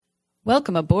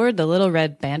Welcome aboard the Little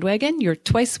Red Bandwagon, your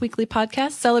twice-weekly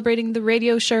podcast celebrating the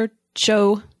radio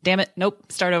show. Damn it.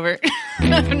 Nope. Start over.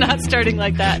 I'm not starting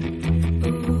like that.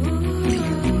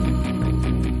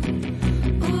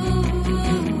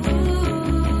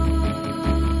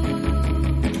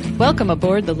 Welcome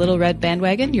aboard the Little Red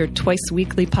Bandwagon, your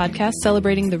twice-weekly podcast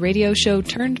celebrating the radio show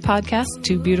turned podcast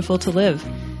Too Beautiful to Live.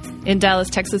 In Dallas,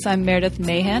 Texas, I'm Meredith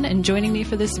Mahan, and joining me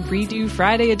for this redo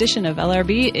Friday edition of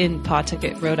LRB in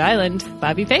Pawtucket, Rhode Island,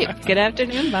 Bobby Pape. Good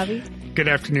afternoon, Bobby. Good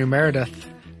afternoon, Meredith.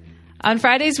 On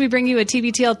Fridays, we bring you a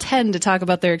TBTL 10 to talk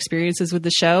about their experiences with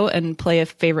the show and play a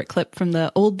favorite clip from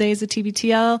the old days of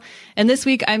TBTL. And this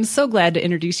week, I'm so glad to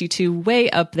introduce you to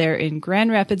way up there in Grand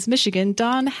Rapids, Michigan,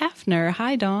 Dawn Hafner.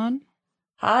 Hi, Dawn.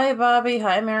 Hi, Bobby.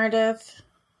 Hi, Meredith.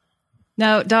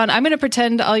 Now, Dawn, I'm going to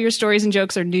pretend all your stories and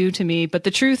jokes are new to me, but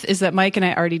the truth is that Mike and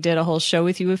I already did a whole show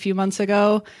with you a few months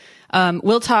ago.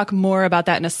 We'll talk more about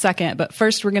that in a second, but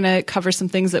first we're going to cover some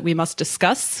things that we must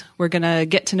discuss. We're going to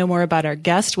get to know more about our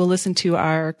guest. We'll listen to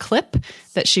our clip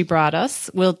that she brought us.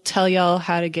 We'll tell y'all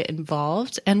how to get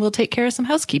involved, and we'll take care of some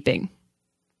housekeeping.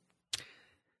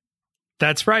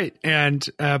 That's right. And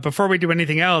before we do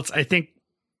anything else, I think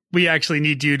we actually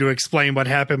need you to explain what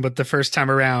happened with the first time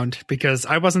around, because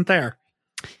I wasn't there.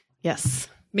 Yes.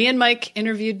 Me and Mike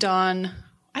interviewed Dawn,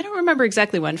 I don't remember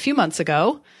exactly when, a few months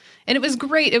ago. And it was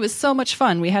great. It was so much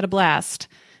fun. We had a blast.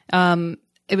 It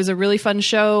was a really fun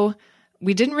show.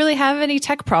 We didn't really have any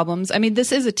tech problems. I mean,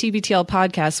 this is a TBTL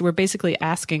podcast, so we're basically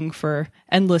asking for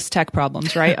endless tech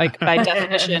problems, right? Like by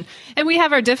definition. And we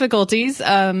have our difficulties.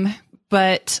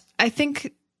 But I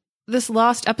think this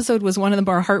lost episode was one of the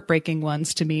more heartbreaking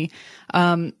ones to me.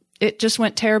 It just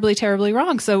went terribly, terribly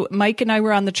wrong. So Mike and I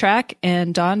were on the track,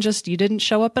 and Dawn, you didn't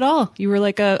show up at all. You were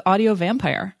like a audio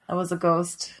vampire. I was a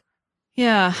ghost.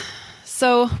 Yeah.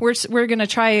 So we're going to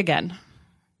try again.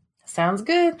 Sounds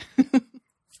good.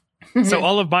 So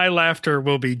all of my laughter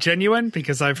will be genuine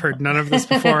because I've heard none of this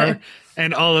before,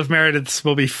 and all of Meredith's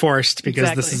will be forced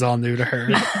because This is all new to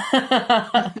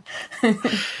her.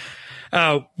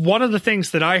 One of the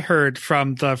things that I heard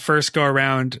from the first go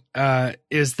around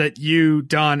is that you,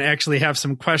 Dawn, actually have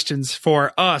some questions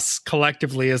for us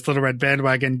collectively as Little Red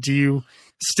Bandwagon. Do you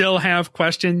still have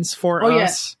questions for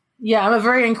us? Yeah, I'm a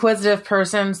very inquisitive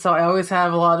person, so I always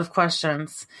have a lot of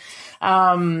questions.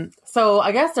 So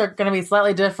I guess they're going to be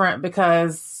slightly different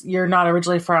because you're not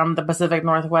originally from the Pacific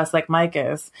Northwest like Mike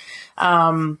is.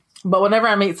 But whenever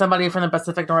I meet somebody from the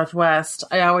Pacific Northwest,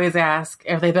 I always ask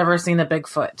if they've ever seen a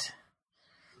Bigfoot.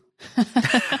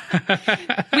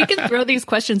 We can throw these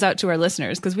questions out to our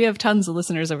listeners because we have tons of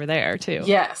listeners over there too.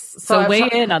 Yes. So weigh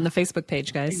in on the Facebook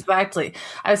page, guys. Exactly.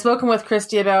 I've spoken with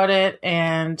Christy about it,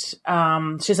 and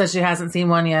she says she hasn't seen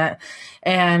one yet.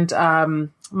 And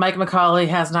Mike McCauley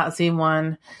has not seen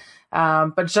one.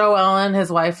 But Joe Ellen, his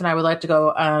wife, and I would like to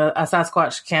go on a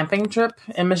Sasquatch camping trip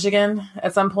in Michigan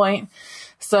at some point.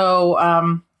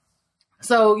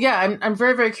 So yeah, I'm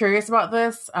very, very curious about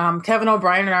this. Kevin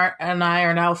O'Brien and I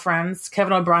are now friends.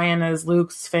 Kevin O'Brien is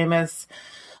Luke's famous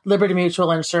Liberty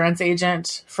Mutual insurance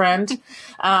agent friend.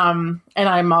 And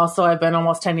I've been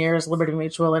almost 10 years Liberty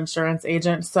Mutual insurance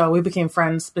agent. So we became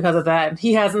friends because of that.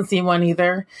 He hasn't seen one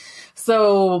either.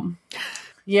 So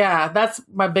yeah, that's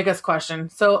my biggest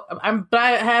question. So but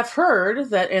I have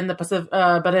heard that in the Pacific,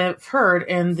 but I've heard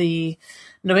in the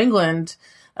New England,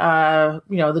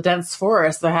 the dense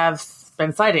forest, there have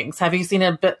been sightings. Have you seen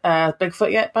a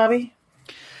Bigfoot yet, Bobby?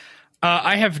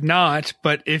 I have not,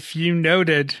 but if you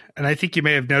noted, and I think you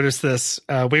may have noticed this,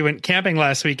 we went camping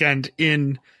last weekend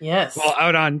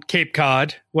out on Cape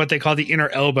Cod, what they call the Inner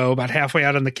Elbow, about halfway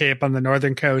out on the Cape on the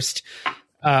northern coast,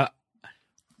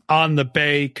 on the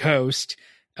Bay Coast.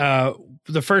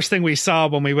 The first thing we saw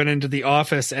when we went into the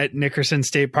office at Nickerson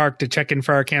State Park to check in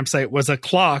for our campsite was a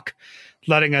clock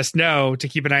letting us know to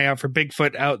keep an eye out for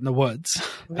Bigfoot out in the woods.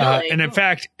 Really? And in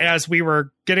fact, as we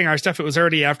were getting our stuff, it was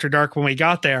already after dark when we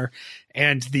got there,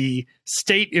 and the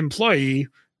state employee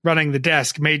running the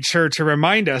desk made sure to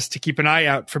remind us to keep an eye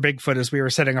out for Bigfoot as we were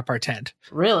setting up our tent.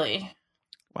 Really?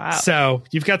 Wow. So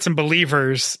you've got some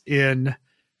believers in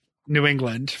New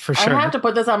England for sure. I have to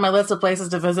put this on my list of places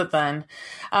to visit then.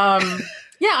 Yeah,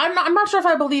 I'm not sure if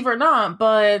I believe or not,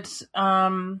 but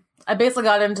I basically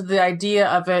got into the idea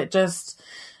of it just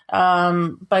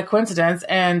by coincidence,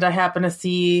 and I happened to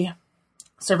see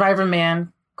Survivor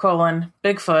Man,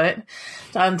 Bigfoot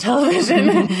on television.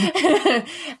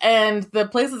 And the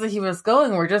places that he was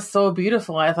going were just so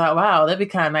beautiful. I thought, wow, that'd be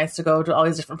kind of nice to go to all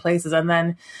these different places. And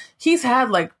then he's had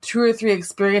like 2 or 3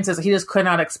 experiences that he just could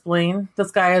not explain.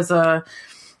 This guy is a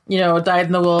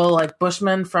dyed-in-the-wool, like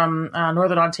Bushmen from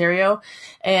Northern Ontario.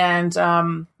 And,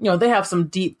 they have some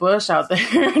deep bush out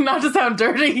there, not to sound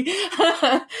dirty,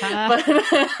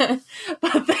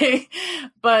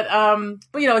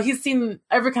 but he's seen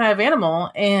every kind of animal,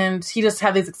 and he just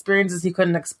had these experiences he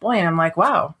couldn't explain. I'm like,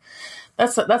 wow,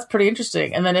 that's pretty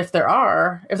interesting. And then if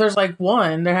there's like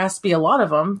one, there has to be a lot of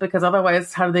them, because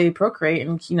otherwise how do they procreate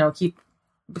and, keep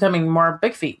becoming more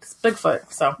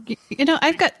Bigfoot. So,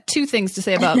 I've got two things to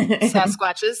say about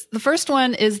Sasquatches. The first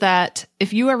one is that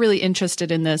if you are really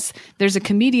interested in this, there's a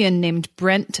comedian named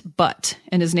Brent Butt,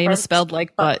 and his name is spelled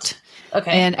like butt.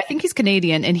 Okay. And I think he's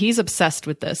Canadian, and he's obsessed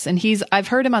with this. And I've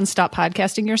heard him on Stop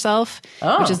Podcasting Yourself,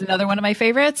 which is another one of my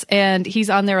favorites. And he's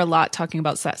on there a lot talking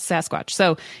about Sasquatch.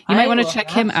 So you might want to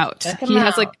check him out. He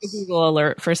has like a Google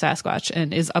alert for Sasquatch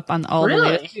and is up on all the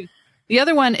latest. The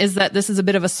other one is that this is a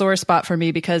bit of a sore spot for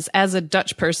me, because as a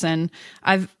Dutch person,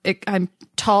 I'm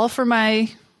tall for my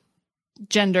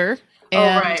gender.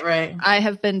 And right. I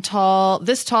have been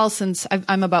this tall since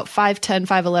I'm about 5'10",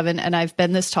 5'11", and I've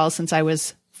been this tall since I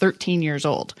was 13 years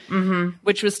old,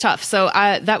 which was tough. So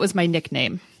that was my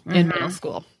nickname in middle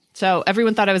school. So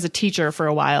everyone thought I was a teacher for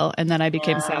a while, and then I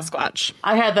became Sasquatch.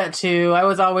 I had that too. I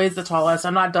was always the tallest.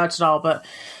 I'm not Dutch at all, but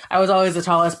I was always the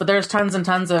tallest. But there's tons and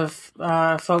tons of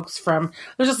folks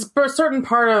there's just a certain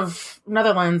part of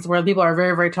Netherlands where people are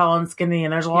very, very tall and skinny,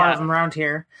 and there's a lot of them around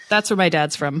here. That's where my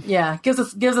dad's from. Yeah, gives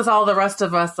us all the rest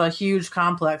of us a huge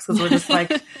complex, because we're just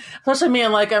like, especially me,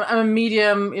 I'm a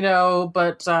medium,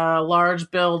 but large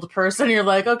build person. You're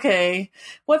like, okay,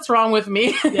 what's wrong with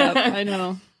me? Yeah, I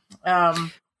know.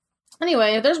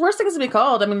 Anyway, there's worse things to be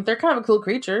called. I mean, they're kind of cool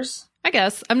creatures. I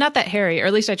guess. I'm not that hairy, or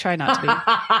at least I try not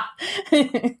to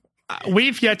be.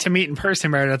 We've yet to meet in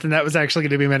person, Meredith, and that was actually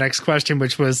going to be my next question,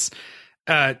 which was,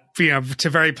 to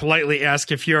very politely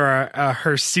ask if you're a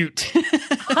hirsute.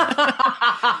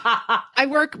 I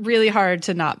work really hard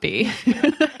to not be.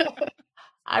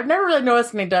 I've never really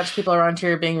noticed any Dutch people around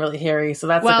here being really hairy, so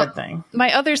that's a good thing.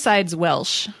 My other side's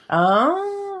Welsh.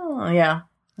 Oh, yeah.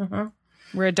 Mm-hmm.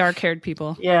 We're a dark-haired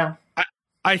people. Yeah.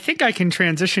 I think I can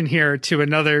transition here to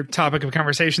another topic of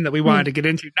conversation that we wanted to get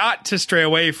into, not to stray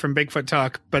away from Bigfoot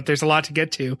talk, but there's a lot to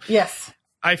get to. Yes.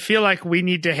 I feel like we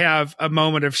need to have a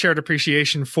moment of shared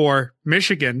appreciation for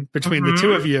Michigan between the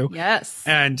two of you. Yes.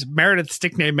 And Meredith's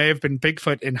nickname may have been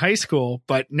Bigfoot in high school,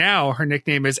 but now her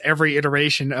nickname is every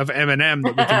iteration of Eminem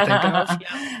that we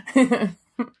can think of.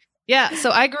 Yeah, so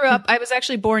I was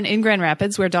actually born in Grand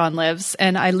Rapids, where Dawn lives,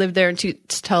 and I lived there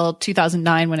until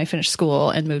 2009 when I finished school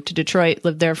and moved to Detroit,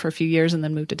 lived there for a few years, and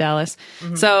then moved to Dallas.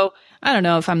 So I don't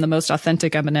know if I'm the most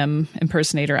authentic Eminem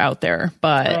impersonator out there,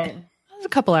 but I was a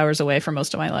couple hours away for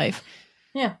most of my life.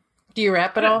 Yeah. Do you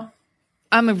rap at all?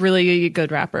 I'm a really good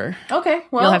rapper. Okay,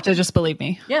 well. You'll have to just believe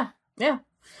me. Yeah.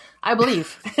 I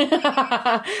believe.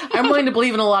 I'm willing to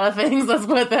believe in a lot of things. Let's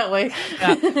put it that way.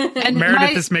 Yeah. And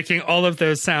Meredith is making all of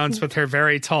those sounds with her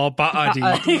very tall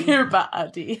ba'adi. Your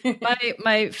ba'adi.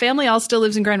 My family all still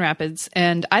lives in Grand Rapids,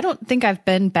 and I don't think I've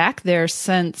been back there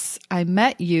since I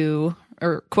met you,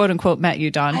 or quote unquote met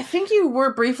you, Dawn. I think you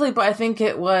were briefly, but I think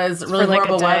it was really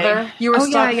horrible weather. You were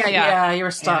stuck. Yeah, you were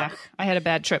stuck. Yeah. I had a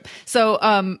bad trip.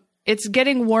 So, it's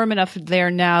getting warm enough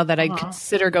there now that I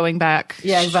consider going back.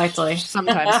 Yeah, exactly.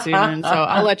 Sometime soon. So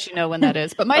I'll let you know when that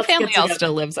is. But my family all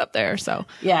still lives up there. So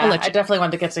yeah, I definitely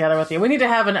want to get together with you. We need to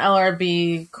have an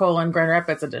LRB Grand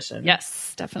Rapids edition.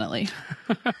 Yes, definitely.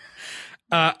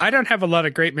 I don't have a lot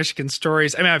of great Michigan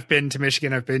stories. I mean, I've been to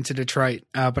Michigan, I've been to Detroit,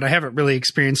 but I haven't really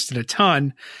experienced it a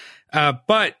ton.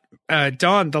 But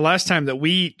Dawn, the last time that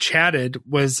we chatted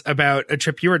was about a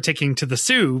trip you were taking to the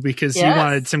Sioux because you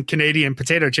wanted some Canadian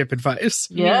potato chip advice.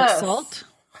 Yes. Salt.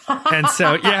 And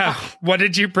so, what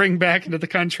did you bring back into the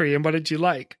country and what did you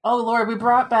like? Oh, Lord, we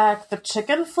brought back the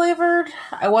chicken flavored.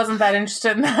 I wasn't that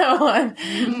interested in that one.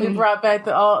 We brought back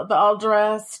the all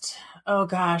dressed. Oh,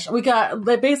 gosh. We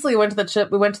basically went to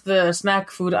we went to the snack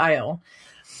food aisle.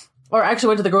 Or actually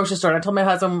went to the grocery store. And I told my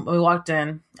husband when we walked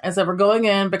in, I said, we're going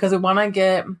in because we want to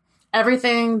get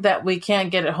everything that we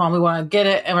can't get at home. We want to get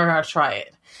it and we're going to try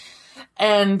it.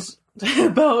 And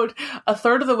about a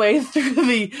third of the way through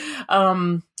the,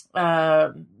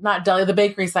 not deli, the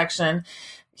bakery section,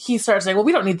 he starts saying, well,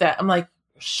 we don't need that. I'm like,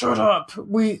 shut up.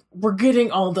 We're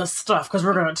getting all this stuff because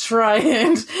we're going to try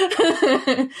it.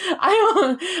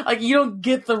 You don't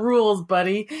get the rules,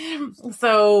 buddy.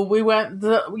 So we we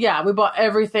bought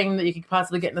everything that you could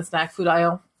possibly get in the snack food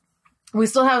aisle. We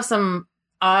still have some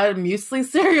odd muesli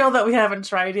cereal that we haven't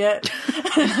tried yet.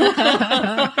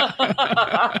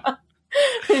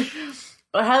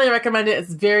 I highly recommend it.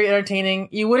 It's very entertaining.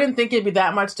 You wouldn't think it'd be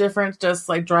that much different just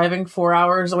like driving 4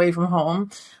 hours away from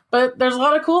home. But there's a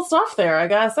lot of cool stuff there, I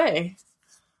gotta say.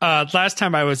 Last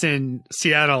time I was in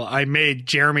Seattle, I made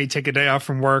Jeremy take a day off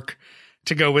from work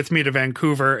to go with me to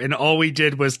Vancouver. And all we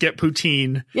did was get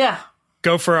poutine. Yeah.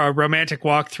 Go for a romantic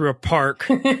walk through a park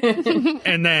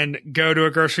and then go to a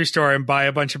grocery store and buy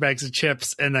a bunch of bags of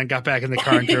chips and then got back in the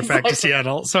car and drove back to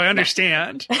Seattle. So I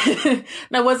understand.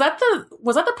 Now, was that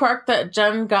the park that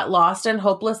Jen got lost in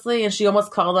hopelessly and she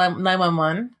almost called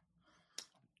 911?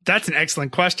 That's an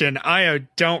excellent question. I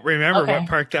don't remember what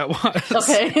park that was.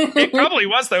 Okay. It probably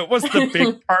was, though. It was the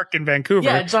big park in Vancouver.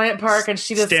 Yeah, giant park. And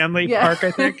she just... Stanley Park,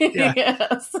 I think. Yeah.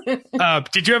 Yes.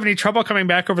 Did you have any trouble coming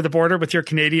back over the border with your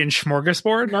Canadian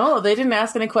smorgasbord? No, they didn't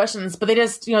ask any questions, but they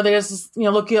just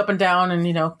look you up and down and,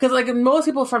 because like most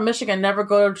people from Michigan never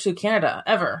go to Canada,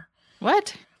 ever.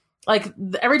 What? Like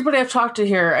everybody I've talked to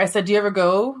here, I said, do you ever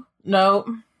go? No.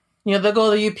 They'll go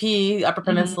to the UP, Upper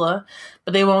Peninsula,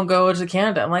 but they won't go to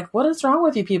Canada. I'm like, what is wrong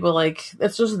with you people? Like,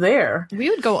 it's just there. We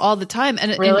would go all the time.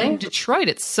 And really? in Detroit,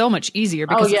 it's so much easier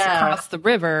because it's across the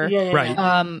river. Yeah,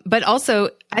 right. But also,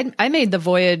 I made the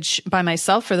voyage by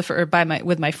myself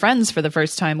with my friends for the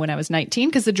first time when I was 19,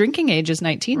 because the drinking age is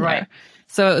 19 right. there.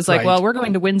 So it was like, well, we're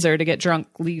going to Windsor to get drunk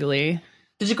legally.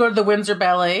 Did you go to the Windsor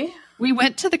Ballet? We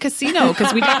went to the casino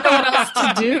because we didn't know what else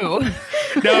to do.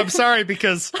 No, I'm sorry,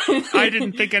 because I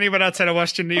didn't think anyone outside of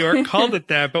Western New York called it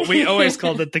that, but we always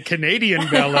called it the Canadian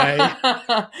Ballet.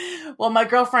 Well, my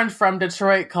girlfriend from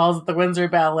Detroit calls it the Windsor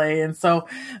Ballet. And so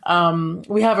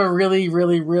we have a really,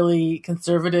 really, really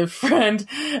conservative friend.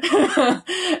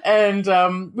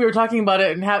 And we were talking about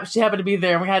it, and she happened to be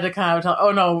there, and we had to kind of tell,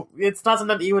 oh, no, it's not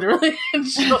something that you would really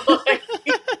enjoy.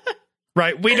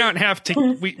 Right. We don't have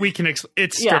to, we can,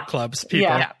 it's strip clubs, people.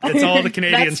 Yeah. It's all the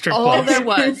Canadian strip clubs. That's all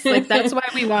there was. Like, that's why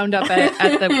we wound up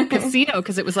at the casino,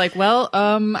 because it was like, well,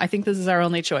 I think this is our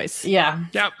only choice. Yeah.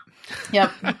 Yep.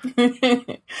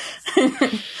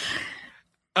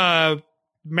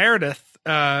 Meredith,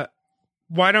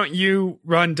 why don't you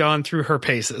run Dawn through her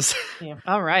paces? Yeah.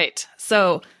 All right.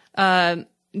 So,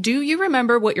 do you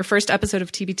remember what your first episode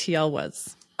of TBTL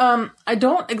was? I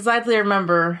don't exactly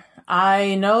remember.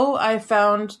 I know I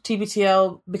found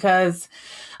TBTL because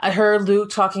I heard Luke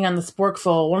talking on the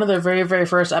Sporkful, one of their very, very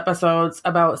first episodes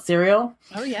about cereal.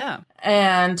 Oh, yeah.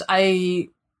 And I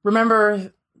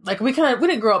remember, like, we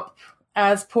didn't grow up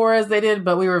as poor as they did,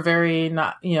 but we were very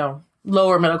not,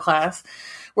 lower middle class,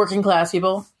 working class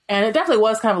people. And it definitely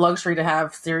was kind of a luxury to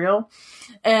have cereal.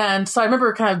 And so I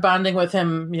remember kind of bonding with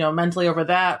him, mentally over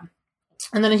that.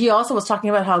 And then he also was talking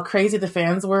about how crazy the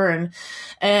fans were,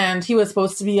 and he was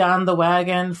supposed to be on the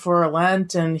wagon for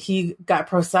Lent, and he got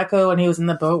Prosecco, and he was in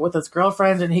the boat with his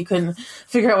girlfriend, and he couldn't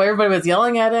figure out why everybody was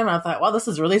yelling at him. I thought, wow, this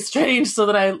is really strange. So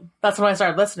that's when I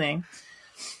started listening.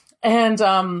 And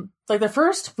like the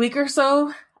first week or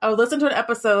so, I would listen to an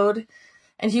episode,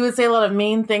 and he would say a lot of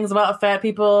mean things about fat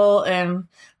people and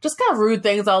just kind of rude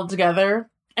things altogether.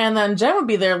 And then Jen would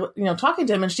be there, talking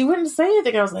to him, and she wouldn't say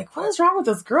anything. I was like, what is wrong with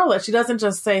this girl that she doesn't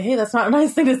just say, hey, that's not a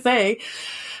nice thing to say?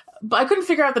 But I couldn't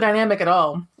figure out the dynamic at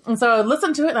all. And so I would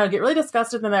listen to it, and I would get really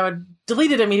disgusted, and then I would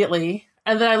delete it immediately.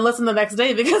 And then I'd listen the next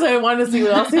day because I wanted to see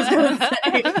what else he was going to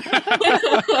say.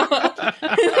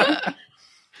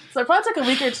 So I probably took a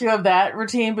week or two of that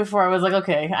routine before I was like,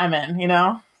 okay, I'm in,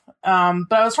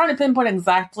 But I was trying to pinpoint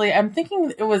exactly. I'm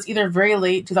thinking it was either very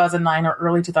late 2009 or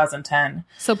early 2010.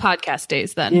 So podcast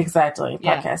days then. Exactly.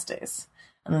 Podcast days.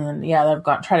 And then, I've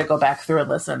tried to go back through and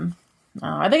listen.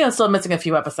 I think I'm still missing a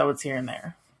few episodes here and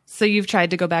there. So you've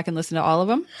tried to go back and listen to all of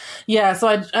them? Yeah. So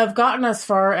I've gotten as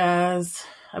far as,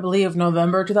 I believe,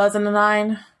 November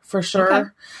 2009 for sure. Okay.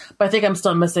 But I think I'm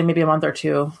still missing maybe a month or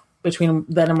two between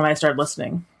then and when I started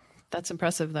listening. That's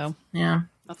impressive, though. Yeah.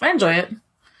 I enjoy it.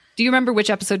 Do you remember which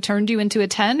episode turned you into a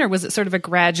 10, or was it sort of a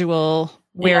gradual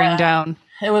wearing down?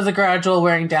 It was a gradual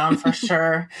wearing down for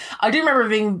sure. I do remember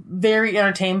being very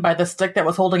entertained by the stick that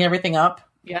was holding everything up.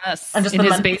 Yes. And just in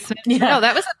his basement? Yeah. No,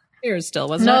 that was upstairs still,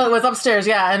 wasn't it? No, it was upstairs,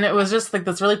 yeah. And it was just like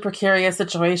this really precarious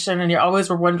situation, and you always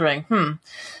were wondering,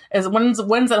 when's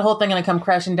that whole thing going to come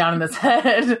crashing down in his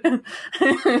head?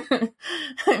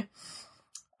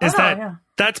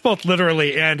 That's both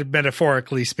literally and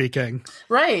metaphorically speaking.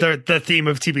 Right. The theme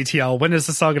of TBTL. When is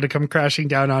this all going to come crashing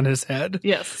down on his head?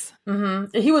 Yes.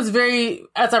 Mm-hmm. He was very,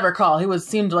 as I recall,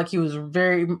 seemed like he was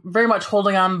very, very much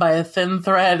holding on by a thin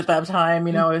thread at that time.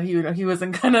 He was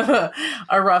in kind of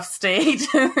a rough state.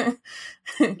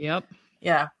 Yep.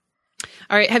 Yeah.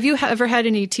 All right. Have you ever had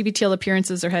any TBTL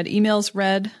appearances or had emails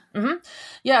read? Mm-hmm.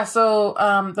 Yeah. So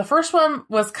the first one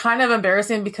was kind of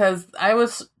embarrassing because I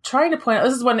was trying to point out,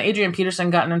 this is when Adrian Peterson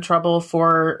got in trouble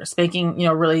for spanking,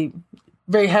 really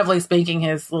very heavily spanking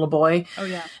his little boy. Oh,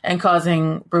 yeah. And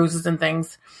causing bruises and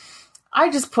things. I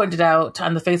just pointed out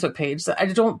on the Facebook page that I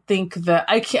don't think that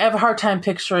I have a hard time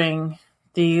picturing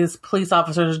these police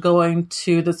officers going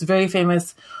to this very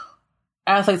famous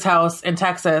athlete's house in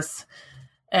Texas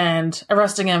and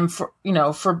arresting him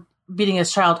for beating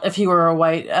his child if he were a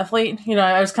white athlete.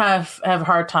 I just kind of have a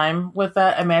hard time with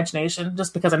that imagination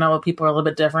just because I know people are a little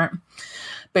bit different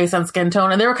based on skin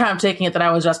tone. And they were kind of taking it that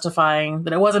I was justifying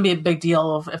that it wasn't be a big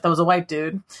deal if that was a white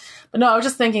dude. But no, I was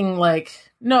just thinking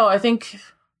no, I think,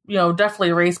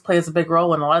 definitely race plays a big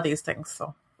role in a lot of these things.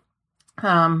 So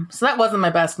that wasn't my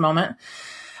best moment.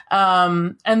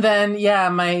 And then,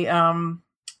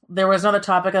 there was another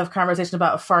topic of conversation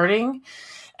about farting.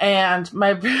 And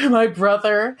my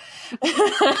brother,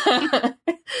 my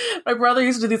brother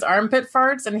used to do these armpit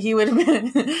farts, and he would,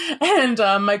 and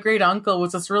my great uncle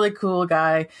was this really cool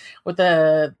guy with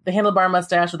the handlebar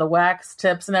mustache with the wax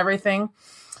tips and everything,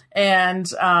 and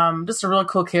just a really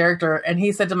cool character. And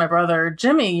he said to my brother,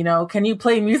 Jimmy, can you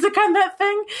play music on that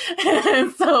thing?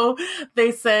 And so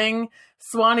they sang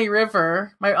Swanee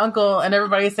River. My uncle and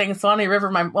everybody sang Swanee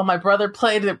River while my brother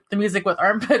played the music with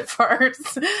armpit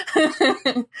farts.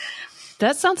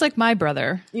 That sounds like my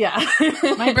brother. Yeah.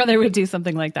 My brother would do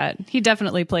something like that. He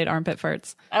definitely played armpit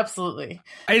farts. Absolutely.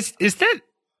 Is that,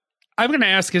 I'm going to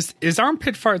ask, is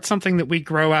armpit fart something that we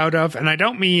grow out of? And I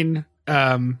don't mean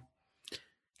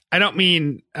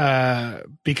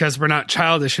because we're not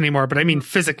childish anymore, but I mean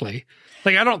physically.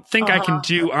 I don't think I can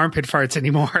do armpit farts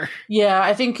anymore. Yeah,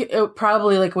 I think it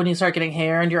probably when you start getting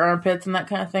hair in your armpits and that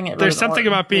kind of thing. There's something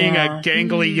about being a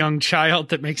gangly young child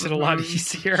that makes it a lot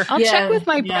easier. I'll check with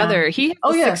my brother. He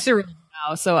has a 6-year-old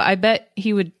now, so I bet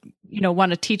he would,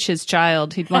 want to teach his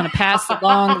child. He'd want to pass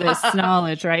along this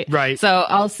knowledge, right? Right. So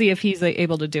I'll see if he's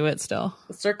able to do it still.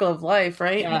 The circle of life,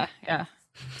 right? Yeah.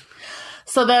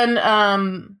 So then,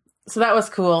 so that was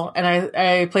cool, and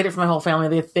I played it for my whole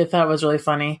family. They thought it was really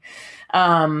funny.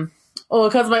 Because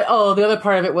the other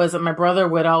part of it was that my brother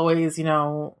would always, he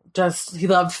loved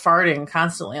farting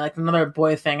constantly, like another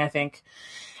boy thing, I think.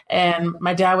 And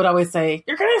my dad would always say,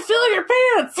 "You're gonna fill your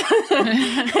pants."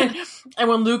 And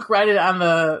when Luke read it on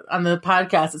the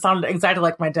podcast, it sounded exactly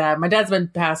like my dad. My dad's been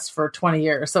passed for 20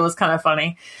 years, so it was kind of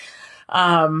funny.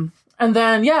 And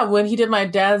then, when he did my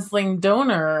dazzling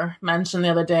donor mention the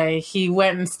other day, he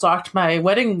went and stalked my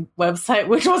wedding website,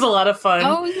 which was a lot of fun.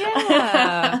 Oh,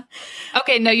 yeah.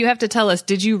 Okay, now you have to tell us,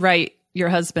 did you write your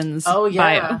husband's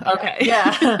bio? Okay.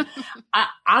 Yeah.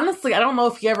 Honestly, I don't know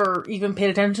if he ever even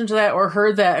paid attention to that or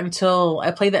heard that until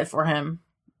I played that for him.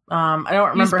 I don't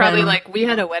remember. He's probably like, we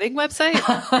had a wedding website?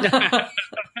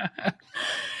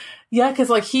 Yeah, because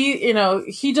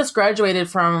he just graduated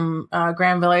from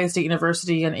Grand Valley State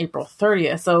University on April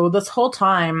 30th. So this whole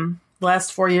time, the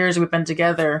last 4 years we've been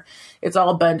together, it's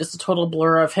all been just a total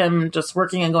blur of him just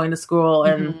working and going to school.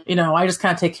 And, I just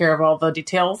kind of take care of all the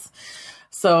details.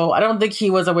 So I don't think he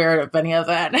was aware of any of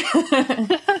that.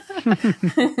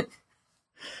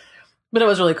 But it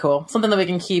was really cool. Something that we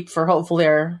can keep for hopefully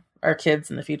our kids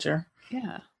in the future.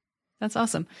 Yeah, that's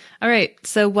awesome. All right.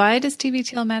 So why does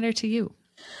TBTL matter to you?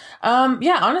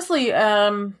 Honestly,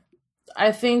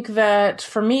 I think that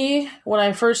for me, when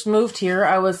I first moved here,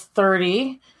 I was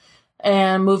 30,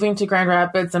 and moving to Grand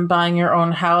Rapids and buying your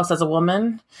own house as a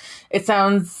woman, it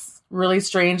sounds really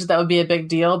strange that would be a big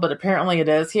deal, but apparently it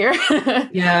is here.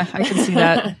 Yeah, I can see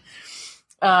that.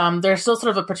 There's still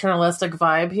sort of a paternalistic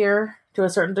vibe here to a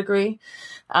certain degree.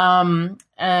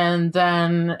 And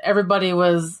then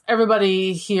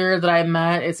everybody here that I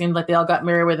met, it seemed like they all got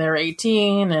married when they were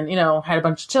 18 and, had a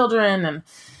bunch of children. And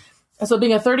so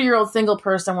being a 30-year-old single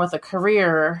person with a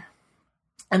career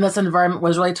in this environment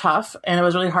was really tough. And it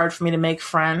was really hard for me to make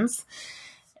friends.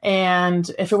 And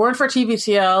if it weren't for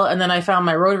TBTL and then I found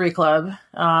my Rotary Club,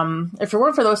 if it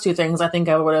weren't for those two things, I think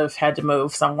I would have had to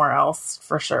move somewhere else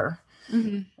for sure.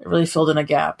 Mm-hmm. It really filled in a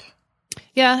gap.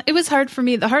 Yeah, it was hard for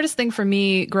me. The hardest thing for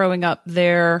me growing up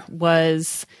there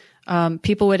was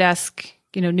people would ask,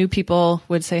 new people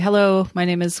would say, "Hello, my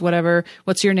name is whatever.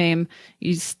 What's your name?"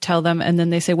 You tell them, and then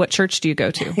they say, "What church do you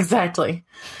go to?" Exactly.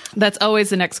 That's always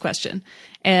the next question.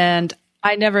 And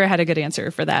I never had a good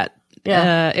answer for that.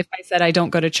 Yeah. If I said I don't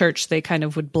go to church, they kind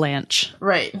of would blanch.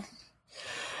 Right.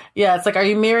 Yeah, it's like, "Are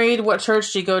you married? What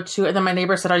church do you go to?" And then my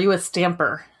neighbor said, "Are you a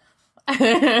stamper?"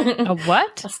 A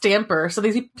what? A stamper. So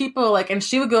these people and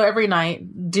she would go every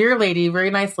night, dear lady,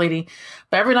 very nice lady.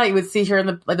 But every night you would see her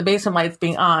in the basement lights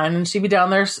being on, and she'd be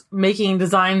down there making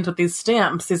designs with these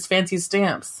stamps, these fancy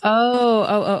stamps.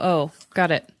 Oh.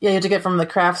 Got it. Yeah, you had to get from the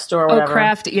craft store or whatever. Oh,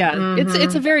 craft. Yeah. Mm-hmm.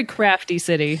 It's a very crafty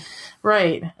city.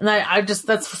 Right. And I just,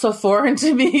 that's so foreign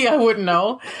to me. I wouldn't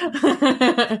know.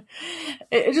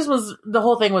 It just was, the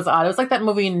whole thing was odd. It was like that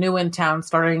movie New in Town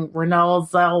starring Renelle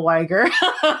Zellweger.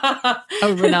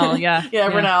 Oh, Renelle. Yeah.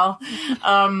 Yeah. Renelle.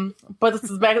 But this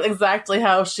is exactly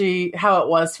how it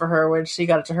was for her when she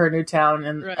got to her new town.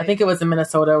 And right. I think it was in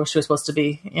Minnesota where she was supposed to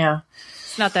be. Yeah.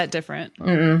 It's not that different.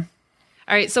 Mm-mm.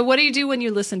 All right. So what do you do when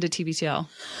you listen to TBTL?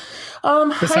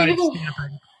 Besides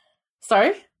stamping.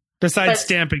 Sorry? Besides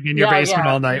stamping in your basement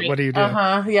all night, what do you do?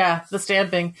 Yeah, the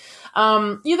stamping.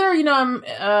 Either, I'm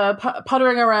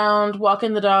puttering around,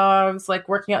 walking the dogs, like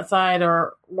working outside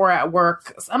or at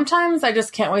work. Sometimes I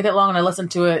just can't wait that long and I listen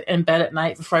to it in bed at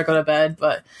night before I go to bed,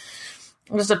 but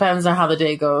it just depends on how the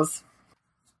day goes.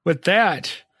 With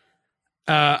that,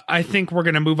 I think we're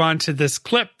going to move on to this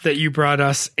clip that you brought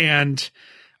us. And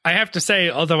I have to say,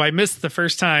 although I missed the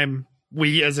first time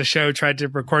we as a show tried to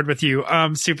record with you,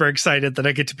 I'm super excited that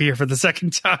I get to be here for the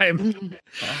second time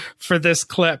for this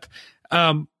clip.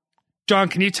 Dawn,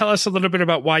 can you tell us a little bit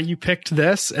about why you picked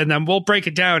this? And then we'll break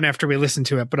it down after we listen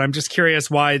to it. But I'm just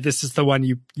curious why this is the one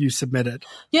you submitted.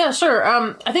 Yeah, sure.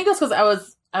 I think that's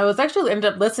because I was actually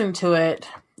ended up listening to it.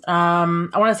 I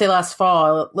want to say last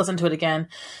fall, I listened to it again.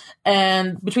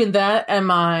 And between that and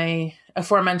my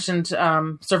aforementioned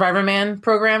Survivor Man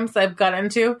programs I've got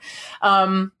into,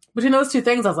 between those two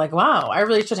things, I was like, wow, I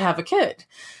really should have a kid.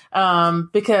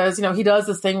 Because, he does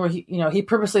this thing where he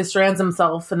purposely strands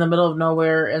himself in the middle of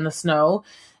nowhere in the snow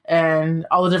and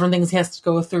all the different things he has to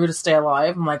go through to stay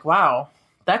alive. I'm like, wow,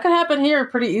 that could happen here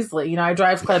pretty easily. I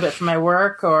drive quite a bit for my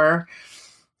work or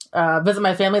visit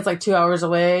my family. It's like 2 hours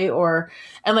away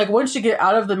and like once you get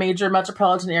out of the major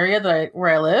metropolitan area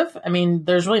where I live, I mean,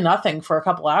 there's really nothing for a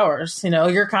couple hours,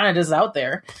 you're kind of just out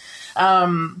there. So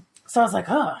I was like,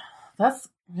 oh, that's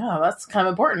kind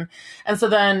of important. And so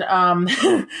then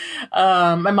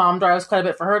my mom drives quite a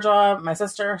bit for her job, my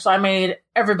sister. So I made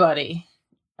everybody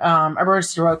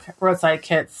emergency roadside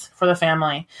kits for the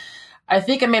family. I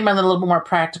think I made mine a little bit more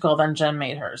practical than Jen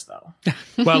made hers, though.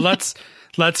 Well, let's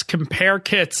compare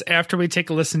kits after we take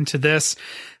a listen to this.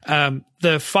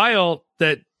 The file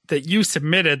that you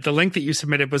submitted, the link that you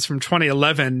submitted was from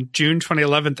 2011, June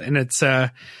 2011, and it's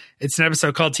an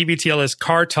episode called TBTL is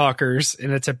Car Talkers,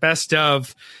 and it's a best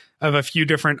of a few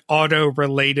different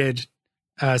auto-related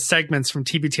segments from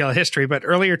TBTL history. But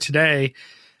earlier today,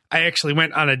 I actually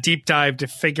went on a deep dive to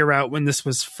figure out when this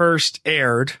was first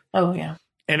aired. Oh, yeah.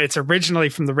 And it's originally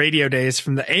from the radio days,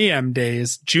 from the AM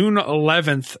days, June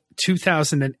 11th,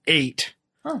 2008.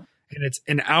 Oh. And it's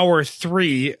in hour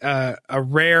 3, a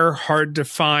rare,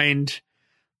 hard-to-find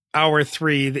hour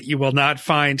 3 that you will not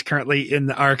find currently in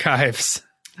the archives.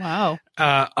 Wow.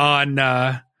 On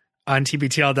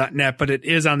tbtl.net, but it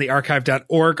is on the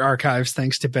archive.org archives,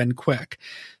 thanks to Ben Quick.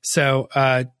 So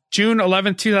June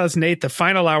 11th, 2008, the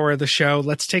final hour of the show.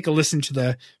 Let's take a listen to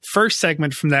the first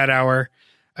segment from that hour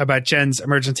about Jen's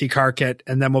emergency car kit,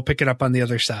 and then we'll pick it up on the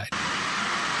other side.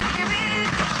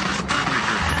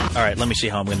 All right, let me see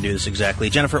how I'm going to do this exactly.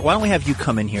 Jennifer, why don't we have you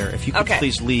come in here? If you could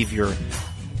please leave your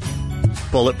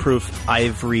bulletproof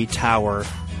ivory tower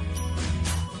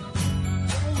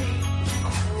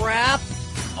crap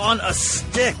on a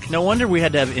stick. No wonder we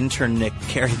had to have intern Nick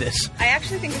carry this. I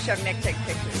actually think we should have Nick take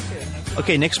pictures, too.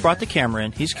 Okay, Nick's brought the camera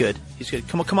in. He's good.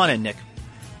 Come on in, Nick.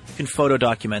 You can photo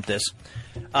document this.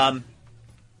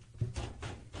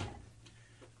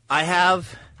 I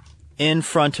have in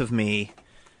front of me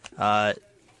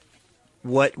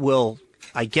what will,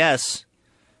 I guess,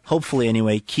 hopefully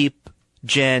anyway, keep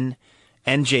Jen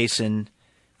and Jason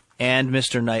and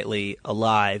Mr. Knightley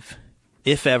alive,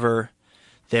 if ever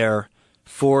their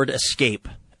Ford Escape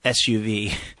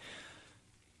SUV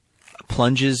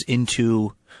plunges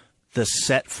into the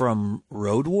set from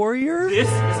Road Warrior. This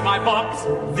is my box.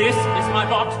 This is my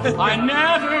box. I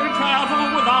never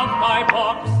travel without my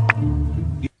box.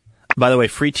 By the way,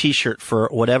 free T-shirt for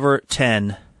whatever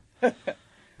 10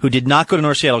 who did not go to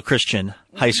North Seattle Christian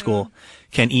High School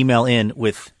can email in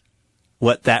with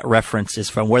what that reference is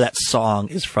from, where that song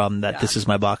is from, that This Is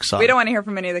My Box song. We don't want to hear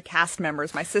from any of the cast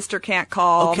members. My sister can't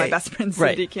call. Okay. My best friend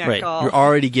Cindy can't call. You're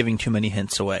already giving too many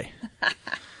hints away. All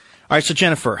right, so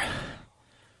Jennifer,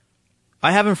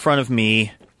 I have in front of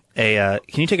me can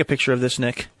you take a picture of this,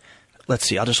 Nick? Let's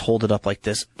see. I'll just hold it up like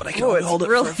this, but I can only hold it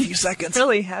for a few seconds.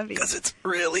 Really heavy. Because it's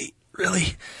really,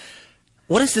 really...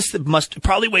 What is this that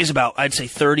probably weighs about, I'd say,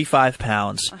 35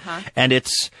 pounds. Uh-huh. And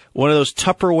it's one of those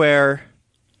Tupperware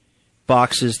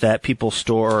boxes that people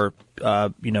store,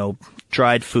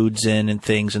 dried foods in and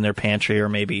things in their pantry, or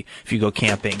maybe if you go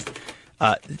camping.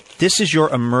 This is your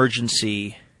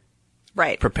emergency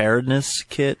preparedness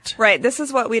kit. Right. This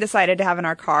is what we decided to have in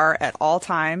our car at all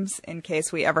times in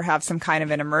case we ever have some kind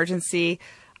of an emergency.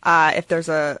 If there's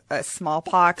a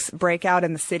smallpox breakout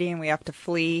in the city and we have to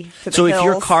flee to the hills. So if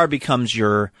your car becomes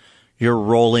your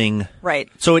rolling... Right.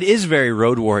 So it is very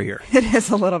Road Warrior. It is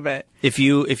a little bit. If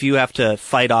you have to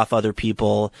fight off other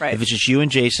people, right. If it's just you and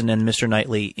Jason and Mr.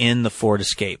 Knightley in the Ford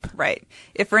Escape. Right.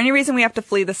 If for any reason we have to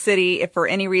flee the city, if for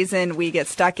any reason we get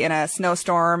stuck in a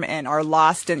snowstorm and are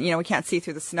lost and, we can't see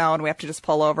through the snow and we have to just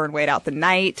pull over and wait out the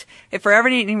night, if for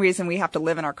any reason we have to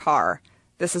live in our car,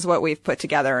 this is what we've put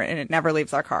together, and it never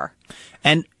leaves our car.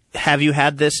 And have you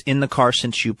had this in the car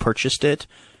since you purchased it,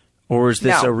 or is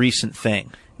this a recent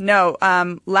thing? No.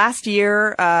 Last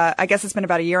year, I guess it's been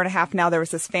about a year and a half now, there was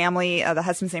this family, the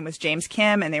husband's name was James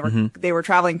Kim, and they were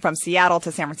traveling from Seattle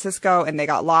to San Francisco, and they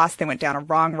got lost. They went down a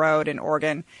wrong road in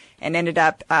Oregon and ended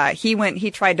up,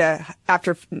 he tried to,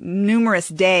 after numerous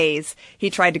days, he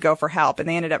tried to go for help, and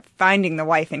they ended up finding the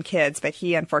wife and kids, but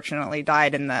he unfortunately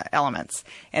died in the elements.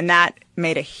 And that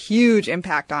made a huge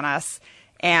impact on us.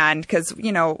 And cause,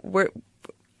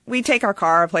 we take our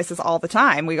car places all the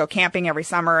time. We go camping every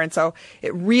summer. And so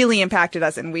it really impacted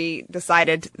us. And we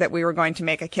decided that we were going to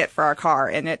make a kit for our car.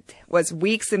 And it was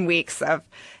weeks and weeks of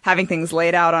having things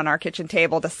laid out on our kitchen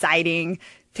table, deciding,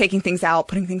 taking things out,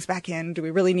 putting things back in. Do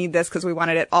we really need this? Because we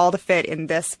wanted it all to fit in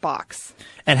this box.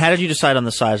 And how did you decide on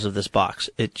the size of this box?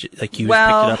 You picked it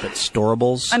up at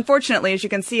Storables? Unfortunately, as you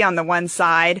can see on the one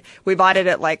side, we bought it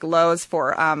at like Lowe's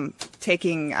for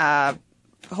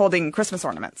holding Christmas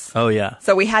ornaments. Oh, yeah.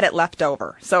 So we had it left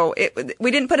over. So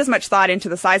we didn't put as much thought into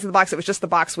the size of the box. It was just the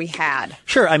box we had.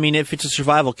 Sure. I mean, if it's a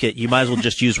survival kit, you might as well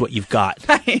just use what you've got.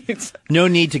 Right. No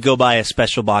need to go buy a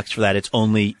special box for that. It's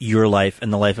only your life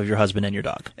and the life of your husband and your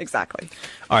dog. Exactly.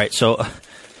 All right. So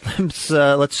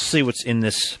let's see what's in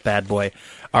this bad boy.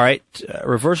 All right.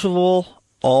 Reversible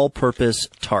all-purpose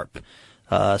tarp.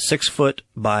 6 foot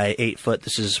by 8 foot.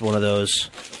 This is one of those...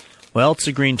 Well, it's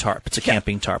a green tarp. It's a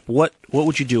camping tarp. What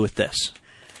would you do with this?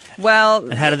 Well...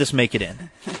 And how did this make it in?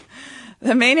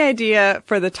 The main idea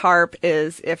for the tarp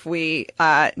is if we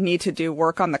need to do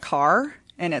work on the car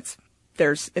and it's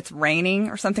raining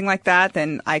or something like that,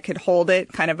 then I could hold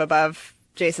it kind of above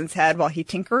Jason's head while he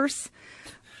tinkers.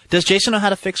 Does Jason know how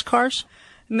to fix cars?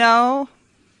 No,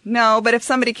 but if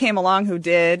somebody came along who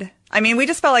did... I mean, we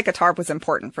just felt like a tarp was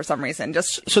important for some reason.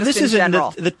 This is in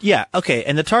general. Okay.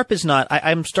 And the tarp is not.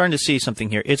 I'm starting to see something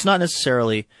here. It's not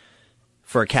necessarily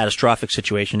for a catastrophic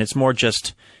situation. It's more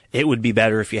just it would be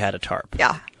better if you had a tarp.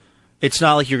 Yeah. It's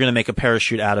not like you're going to make a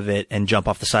parachute out of it and jump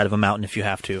off the side of a mountain if you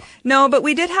have to. No, but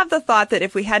we did have the thought that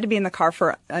if we had to be in the car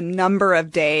for a number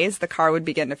of days, the car would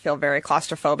begin to feel very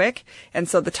claustrophobic, and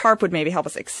so the tarp would maybe help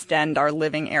us extend our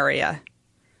living area.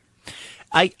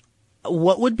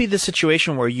 What would be the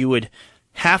situation where you would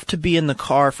have to be in the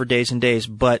car for days and days,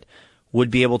 but would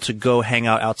be able to go hang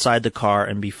out outside the car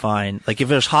and be fine? Like if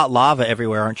there's hot lava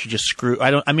everywhere, aren't you just screwed?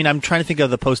 I'm trying to think of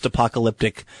the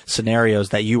post-apocalyptic scenarios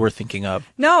that you were thinking of.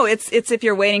 No, it's if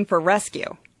you're waiting for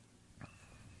rescue.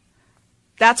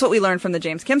 That's what we learned from the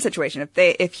James Kim situation.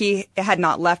 If he had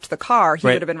not left the car, he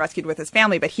would have been rescued with his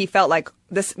family, but he felt like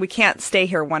we can't stay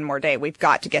here one more day. We've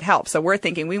got to get help. So we're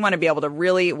thinking we want to be able to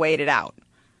really wait it out.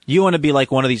 You want to be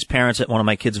like one of these parents at one of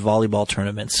my kids' volleyball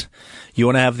tournaments. You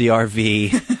want to have the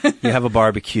RV, you have a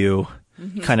barbecue,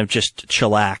 kind of just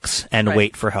chillax and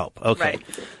wait for help. Okay.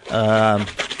 Right.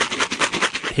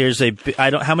 Here's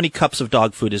how many cups of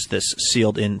dog food is this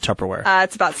sealed in Tupperware?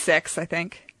 It's about 6, I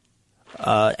think.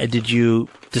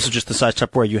 This is just the size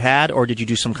Tupperware you had, or did you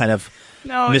do some kind of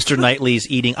Mr. Knightley's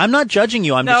eating? I'm not judging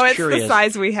you. I'm just curious. No, it's the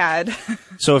size we had.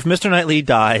 So if Mr. Knightley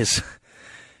dies,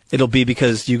 it'll be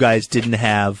because you guys didn't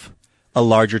have a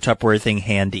larger Tupperware thing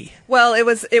handy. Well, it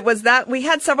was that we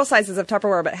had several sizes of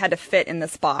Tupperware, but it had to fit in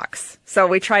this box. So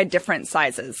we tried different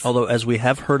sizes. Although, as we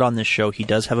have heard on this show, he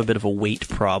does have a bit of a weight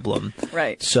problem.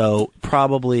 Right. So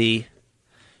probably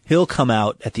he'll come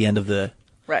out at the end of the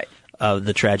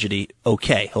tragedy.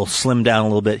 Okay, he'll slim down a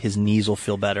little bit. His knees will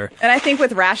feel better. And I think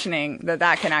with rationing,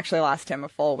 that can actually last him a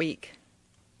full week.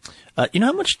 You know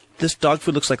how much this dog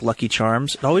food looks like Lucky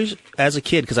Charms? Always, as a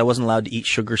kid, because I wasn't allowed to eat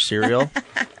sugar cereal,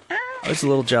 I was a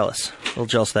little jealous.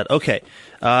 of that. Okay.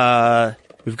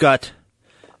 We've got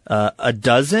a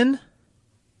dozen.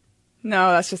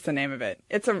 No, that's just the name of it.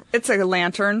 It's a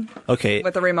lantern. Okay.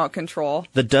 With a remote control.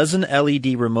 The Dozen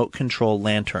LED remote control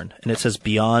lantern, and it says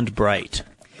Beyond Bright.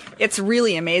 It's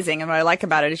really amazing, and what I like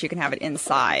about it is you can have it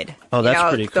inside. Oh, that's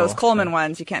pretty cool. Those Coleman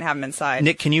ones, you can't have them inside.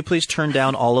 Nick, can you please turn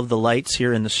down all of the lights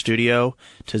here in the studio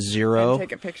to 0? And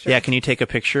take a picture. Yeah, can you take a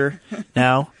picture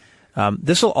now?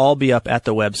 This will all be up at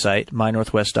the website,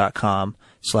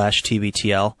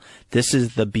 mynorthwest.com/TBTL. This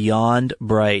is the Beyond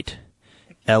Bright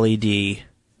LED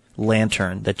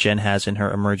lantern that Jen has in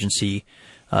her emergency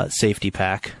safety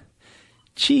pack.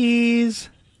 Cheese!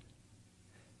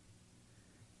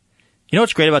 You know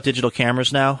what's great about digital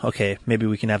cameras now? Okay, maybe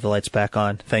we can have the lights back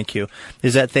on. Thank you.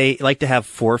 Is that they like to have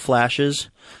 4 flashes.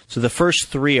 So the first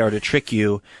 3 are to trick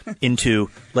you into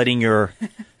letting your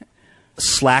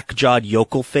slack-jawed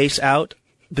yokel face out.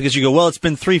 Because you go, well, it's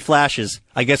been 3 flashes.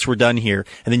 I guess we're done here.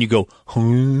 And then you go,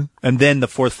 and then the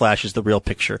 4th flash is the real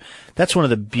picture. That's one of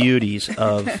the beauties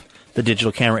of the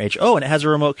digital camera age. Oh, and it has a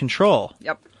remote control.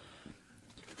 Yep.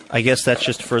 I guess that's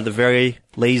just for the very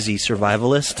lazy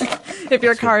survivalist. If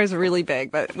your car is really big,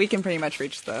 but we can pretty much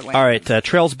reach the lane. All right,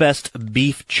 Trail's Best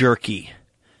Beef Jerky.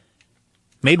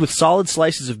 Made with solid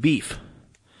slices of beef.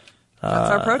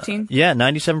 That's our protein. Yeah,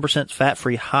 97%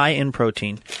 fat-free, high in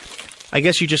protein. I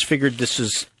guess you just figured this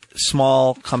is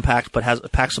small, compact, but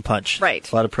packs a punch. Right.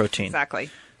 A lot of protein. Exactly.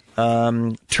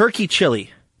 Turkey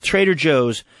chili. Trader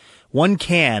Joe's. 1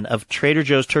 can of Trader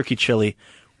Joe's turkey chili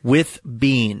with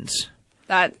beans.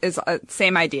 That is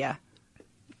same idea.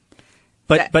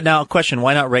 But now a question,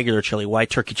 why not regular chili? Why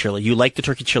turkey chili? You like the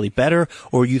turkey chili better,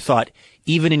 or you thought,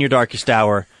 even in your darkest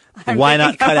hour, why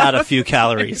not cut out a few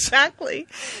calories? Exactly.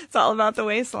 It's all about the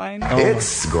waistline. Oh.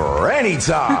 It's granny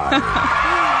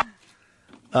time.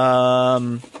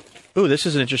 Ooh, this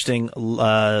is an interesting,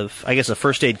 I guess a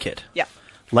first aid kit. Yeah.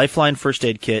 Lifeline first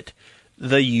aid kit,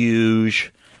 the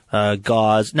huge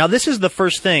gauze. Now, this is the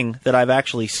first thing that I've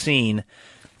actually seen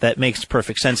that makes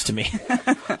perfect sense to me.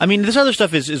 I mean, this other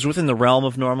stuff is within the realm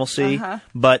of normalcy,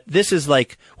 but this is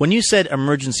like, when you said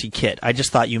emergency kit, I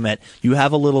just thought you meant you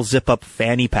have a little zip-up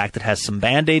fanny pack that has some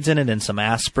Band-Aids in it and some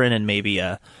aspirin and maybe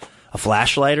a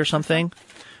flashlight or something.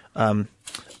 All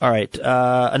right,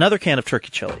 another can of turkey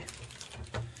chili.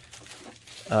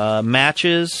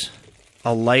 Matches,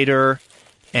 a lighter,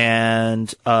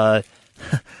 and a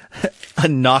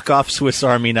knockoff Swiss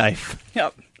Army knife.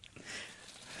 Yep.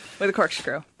 With a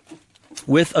corkscrew.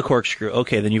 With a corkscrew.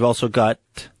 Okay, then you've also got,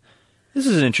 this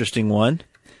is an interesting one,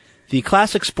 the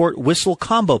Classic Sport Whistle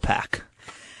Combo Pack.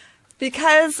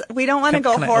 Because we don't want to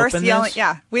go hoarse yelling. This?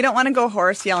 Yeah, we don't want to go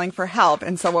hoarse yelling for help,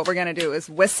 and so what we're going to do is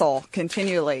whistle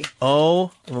continually.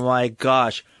 Oh my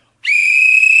gosh.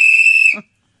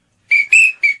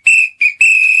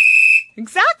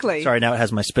 Exactly. Sorry, now it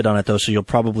has my spit on it though, so you'll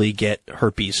probably get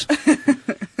herpes.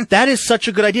 That is such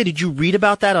a good idea. Did you read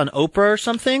about that on Oprah or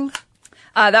something?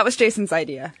 That was Jason's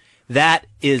idea. That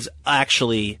is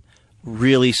actually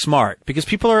really smart because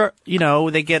people are,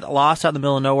 they get lost out in the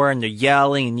middle of nowhere and they're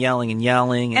yelling and yelling and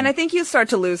yelling. And I think you start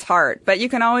to lose heart, but you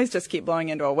can always just keep blowing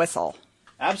into a whistle.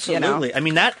 Absolutely. I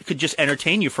mean, that could just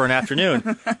entertain you for an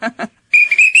afternoon.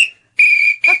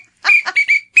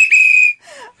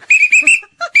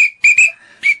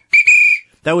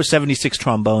 That was 76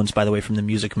 trombones, by the way, from the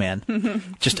Music Man.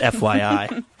 Just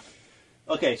FYI.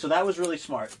 Okay, so that was really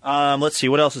smart. Let's see,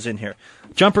 what else is in here?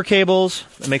 Jumper cables.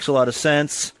 That makes a lot of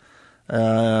sense.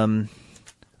 Emergency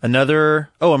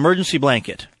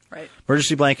blanket. Right.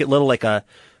 Emergency blanket, little like a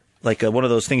one of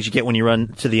those things you get when you run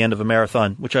to the end of a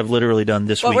marathon, which I've literally done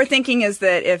this week. What we're thinking is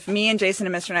that if me and Jason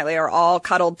and Mr. Knightley are all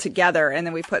cuddled together and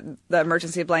then we put the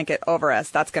emergency blanket over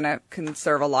us, that's going to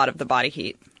conserve a lot of the body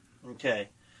heat. Okay.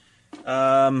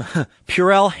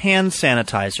 Purell hand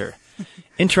sanitizer.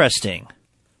 Interesting.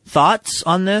 Thoughts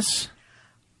on this?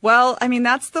 Well, I mean,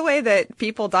 that's the way that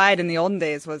people died in the olden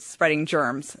days, was spreading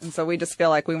germs. And so we just feel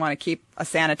like we want to keep a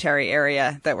sanitary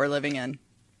area that we're living in.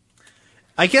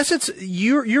 I guess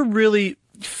you're really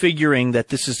figuring that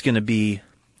this is going to be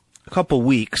a couple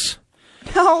weeks.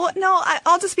 No,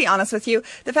 I'll just be honest with you.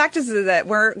 The fact is that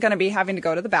we're going to be having to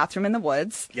go to the bathroom in the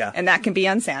woods. Yeah. And that can be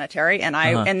unsanitary. And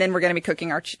and then we're going to be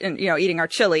cooking eating our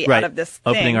chili right. out of this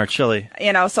thing. Opening our chili.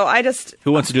 So I just...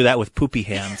 Who wants to do that with poopy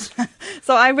hands?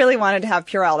 So I really wanted to have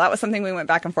Purell. That was something we went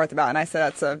back and forth about. And I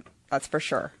said, that's for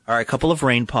sure. All right. A couple of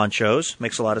rain ponchos.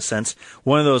 Makes a lot of sense.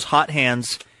 One of those hot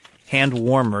hand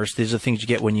warmers. These are things you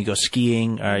get when you go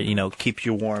skiing, keep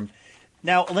you warm.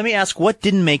 Now, let me ask, what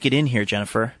didn't make it in here,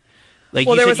 Jennifer?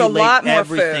 Well, there was a lot more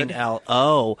food.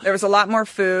 Oh. There was a lot more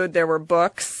food. There were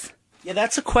books. Yeah,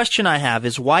 that's a question I have,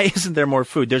 is why isn't there more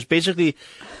food? There's basically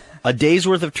a day's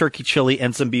worth of turkey chili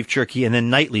and some beef jerky and then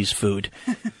Knightley's food.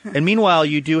 And meanwhile,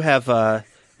 you do have a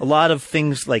lot of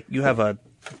things, like you have a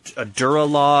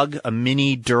Duralog, a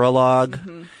mini Duralog.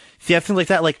 Mm-hmm. if you have things like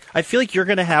that, like I feel like you're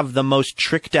going to have the most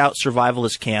tricked out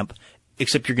survivalist camp,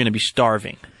 except you're going to be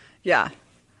starving. Yeah.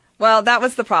 Well, that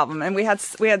was the problem, and we had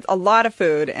a lot of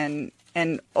food, and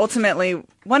ultimately,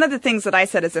 one of the things that I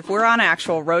said is if we're on an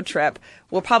actual road trip,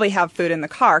 we'll probably have food in the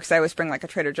car because I always bring like a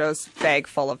Trader Joe's bag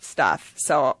full of stuff.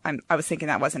 So I was thinking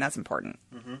that wasn't as important.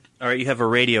 Mm-hmm. All right, you have a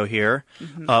radio here,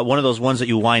 one of those ones that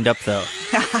you wind up though,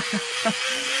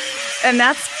 and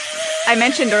I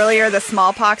mentioned earlier the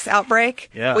smallpox outbreak.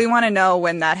 Yeah. We want to know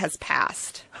when that has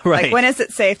passed. Right. Like when is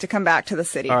it safe to come back to the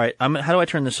city? All right, how do I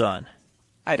turn this on?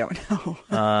 I don't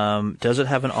know. Does it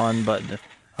have an on button?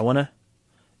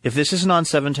 If this isn't on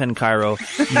 710 Cairo,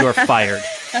 you are fired.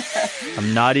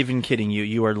 I'm not even kidding you.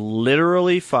 You are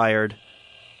literally fired.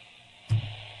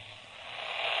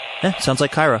 Sounds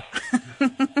like Cairo.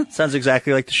 Sounds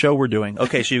exactly like the show we're doing.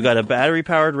 Okay, so you've got a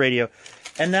battery-powered radio.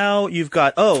 And now you've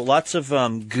got, lots of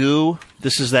goo.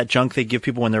 This is that junk they give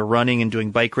people when they're running and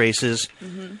doing bike races.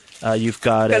 Mm-hmm. You've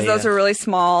got because those are really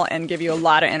small and give you a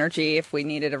lot of energy if we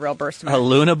needed a real burst of energy. A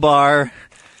Luna bar,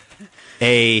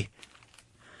 a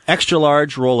extra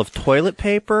large roll of toilet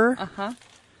paper. Uh-huh.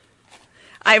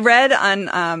 I read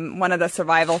on one of the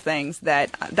survival things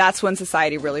that's when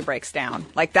society really breaks down.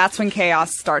 Like that's when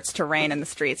chaos starts to reign in the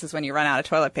streets is when you run out of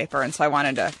toilet paper. And so I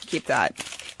wanted to keep that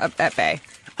at bay.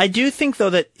 I do think,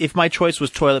 though, that if my choice was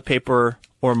toilet paper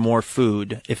or more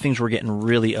food, if things were getting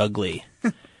really ugly,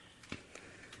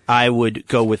 I would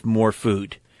go with more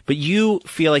food. But you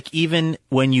feel like even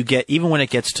when you go beyond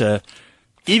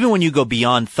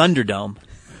Thunderdome,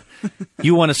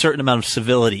 you want a certain amount of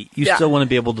civility. You still want to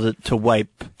be able to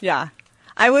wipe. Yeah.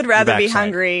 I would rather be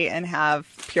hungry and have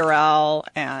Purell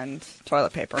and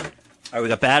toilet paper. All right, we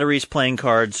got batteries, playing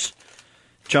cards,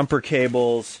 jumper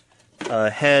cables,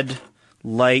 head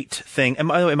light thing.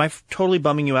 Am I totally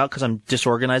bumming you out because I'm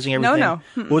disorganizing everything? No.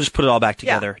 We'll just put it all back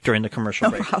together during the commercial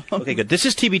break. Problem. Okay, good. This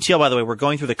is TBTL, by the way. We're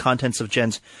going through the contents of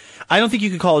Jen's. I don't think you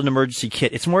could call it an emergency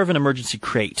kit. It's more of an emergency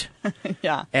crate.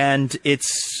 Yeah. And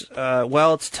it's,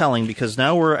 it's telling because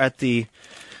now we're at the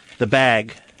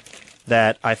bag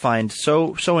that I find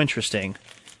so interesting.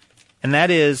 And that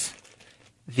is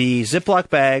the Ziploc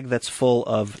bag that's full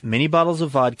of mini bottles of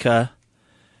vodka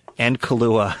and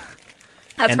Kahlua.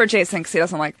 That's for Jason because he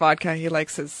doesn't like vodka. He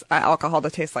likes his alcohol to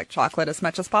taste like chocolate as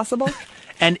much as possible.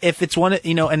 And if it's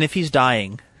and if he's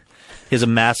dying, he has a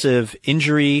massive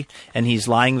injury and he's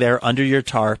lying there under your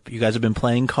tarp. You guys have been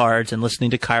playing cards and listening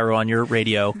to Cairo on your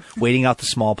radio, waiting out the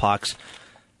smallpox.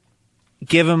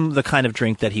 Give him the kind of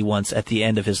drink that he wants at the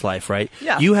end of his life, right?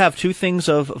 Yeah. You have 2 things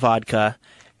of vodka.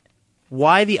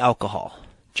 Why the alcohol,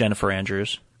 Jennifer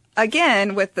Andrews?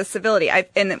 Again, with the civility,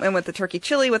 and with the turkey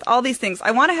chili, with all these things,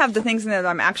 I want to have the things in there that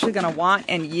I'm actually going to want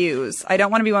and use. I don't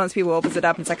want to be one of those people who opens it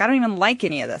up and it's like, I don't even like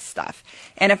any of this stuff.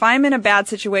 And if I'm in a bad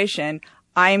situation,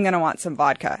 I'm going to want some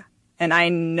vodka. And I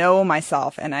know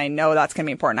myself, and I know that's going to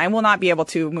be important. I will not be able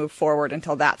to move forward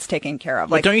until that's taken care of.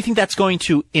 But don't you think that's going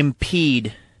to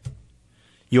impede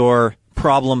your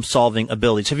problem-solving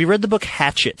abilities? Have you read the book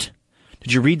Hatchet?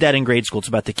 Did you read that in grade school? It's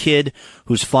about the kid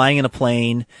who's flying in a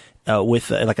plane with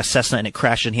like a Cessna and it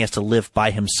crashes and he has to live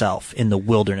by himself in the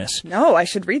wilderness. No, I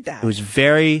should read that. It was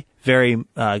very, very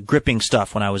gripping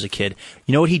stuff when I was a kid.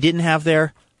 You know what he didn't have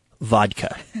there?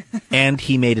 Vodka. And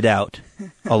he made it out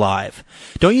alive.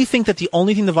 Don't you think that the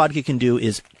only thing the vodka can do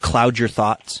is cloud your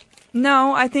thoughts?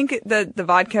 No, I think the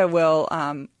vodka will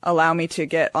allow me to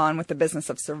get on with the business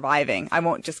of surviving. I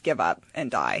won't just give up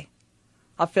and die.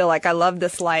 I'll feel like I love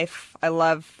this life.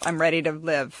 I'm ready to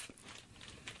live.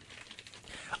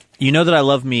 You know that I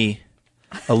love me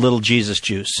a little Jesus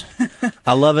juice.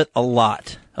 I love it a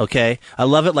lot, okay? I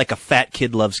love it like a fat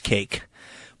kid loves cake.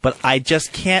 But I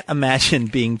just can't imagine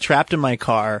being trapped in my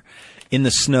car in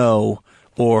the snow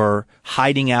or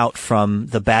hiding out from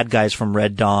the bad guys from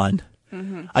Red Dawn.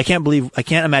 Mm-hmm. I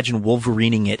can't imagine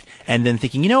Wolverining it and then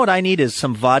thinking, you know what I need is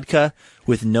some vodka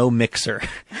with no mixer.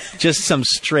 Just some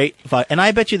straight vodka. And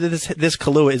I bet you that this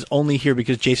Kahlua is only here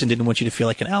because Jason didn't want you to feel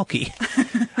like an alkie.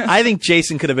 I think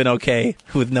Jason could have been okay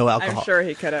with no alcohol. I'm sure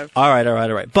he could have. All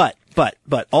right.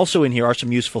 But also in here are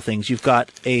some useful things. You've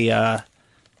got a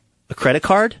credit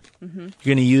card. Mm-hmm.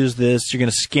 You're going to use this. You're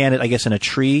going to scan it, I guess, in a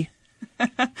tree.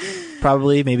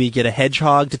 Probably. Maybe get a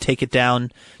hedgehog to take it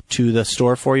down to the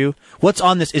store for you. What's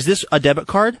on this? Is this a debit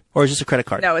card or is this a credit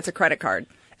card? No, it's a credit card.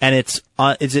 And it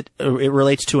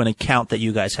relates to an account that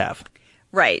you guys have.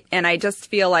 Right. And I just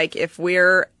feel like if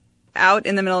we're out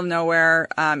in the middle of nowhere,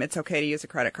 it's okay to use a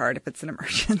credit card if it's an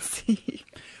emergency.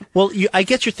 Well, I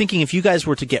guess you're thinking if you guys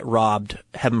were to get robbed,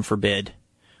 heaven forbid,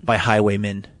 by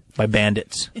highwaymen, by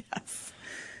bandits. Yes.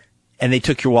 And they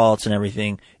took your wallets and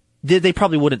everything, they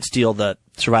probably wouldn't steal the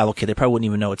survival kit. They probably wouldn't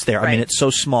even know it's there. Right. I mean, it's so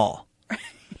small.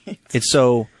 It's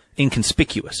so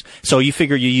inconspicuous. So you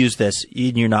figure you use this,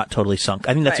 and you're not totally sunk.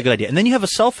 I think that's a good idea. And then you have a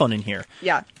cell phone in here.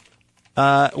 Yeah.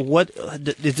 What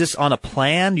is this on a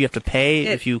plan? Do you have to pay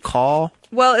if you call?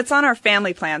 Well, it's on our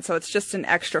family plan, so it's just an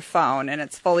extra phone, and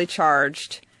it's fully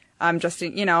charged. Just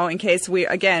in case we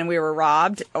were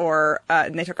robbed, or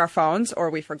and they took our phones, or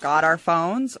we forgot our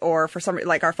phones, or for some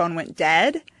like our phone went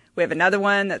dead. We have another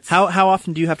one that's. How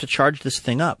often do you have to charge this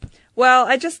thing up? Well,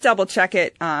 I just double check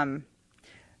it.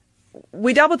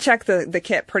 We double check the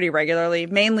kit pretty regularly,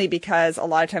 mainly because a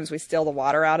lot of times we steal the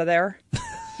water out of there.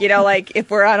 Like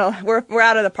if we're out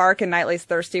of the park and Knightley's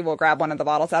thirsty, we'll grab one of the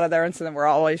bottles out of there, and so then we're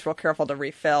always real careful to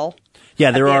refill.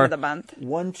 Yeah, there are end of the month.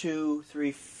 1, 2,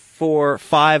 3, 4,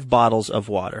 5 bottles of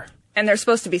water, and there's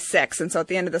supposed to be 6. And so at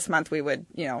the end of this month, we would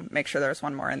make sure there's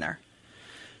one more in there.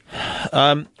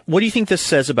 What do you think this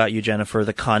says about you, Jennifer?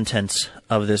 The contents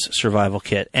of this survival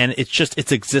kit, and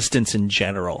its existence in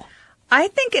general. I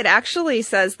think it actually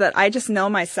says that I just know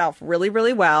myself really,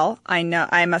 really well. I know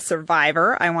I'm a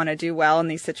survivor. I want to do well in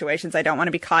these situations. I don't want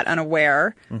to be caught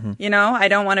unaware. Mm-hmm. I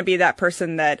don't want to be that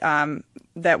person that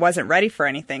wasn't ready for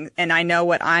anything. And I know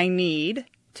what I need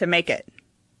to make it.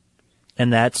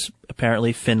 And that's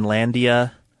apparently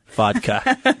Finlandia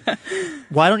vodka.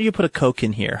 Why don't you put a Coke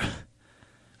in here?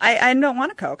 I don't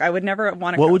want a Coke. I would never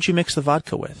want a Coke. What would you mix the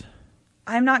vodka with?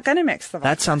 I'm not going to mix the vodka.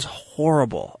 That sounds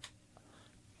horrible.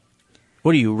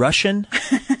 What are you, Russian?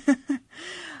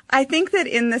 I think that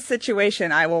in this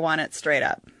situation, I will want it straight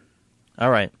up. All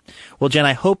right. Well, Jen,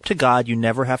 I hope to God you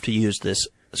never have to use this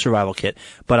survival kit,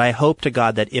 but I hope to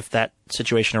God that if that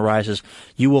situation arises,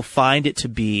 you will find it to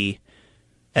be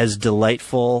as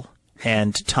delightful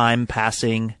and time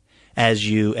passing as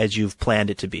you've planned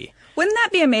it to be. Wouldn't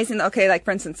that be amazing? Okay, like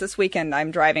for instance, this weekend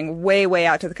I'm driving way, way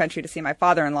out to the country to see my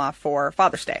father-in-law for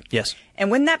Father's Day. Yes.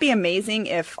 And wouldn't that be amazing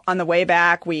if on the way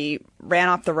back we ran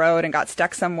off the road and got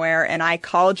stuck somewhere and I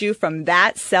called you from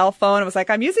that cell phone and was like,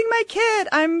 I'm using my kit.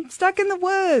 I'm stuck in the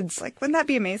woods. Like, wouldn't that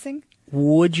be amazing?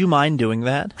 Would you mind doing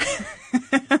that?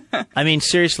 I mean,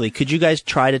 seriously, could you guys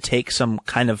try to take some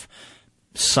kind of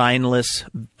signless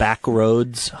back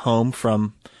roads home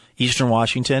from Eastern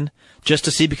Washington? Just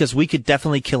to see, because we could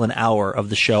definitely kill an hour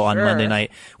of the show on Monday night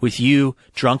with you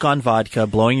drunk on vodka,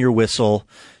 blowing your whistle,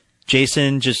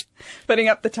 Jason just putting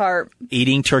up the tarp,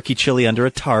 eating turkey chili under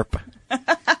a tarp,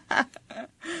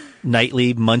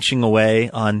 Knightley munching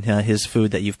away on his food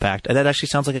that you've packed. That actually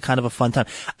sounds like a kind of a fun time.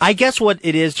 I guess what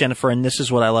it is, Jennifer, and this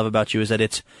is what I love about you, is that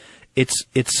it's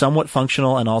somewhat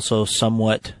functional and also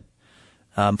somewhat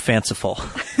fanciful.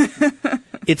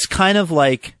 It's kind of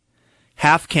like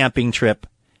half camping trip,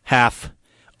 half,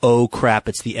 oh crap,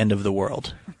 it's the end of the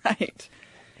world. Right.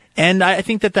 And I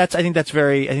think that's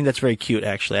very cute,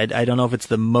 actually. I don't know if it's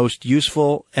the most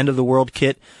useful end of the world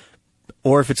kit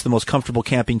or if it's the most comfortable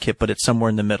camping kit, but it's somewhere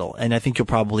in the middle. And I think you'll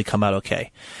probably come out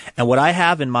okay. And what I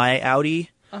have in my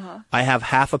Audi, I have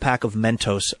half a pack of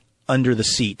Mentos under the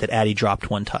seat that Addie dropped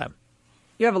one time.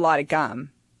 You have a lot of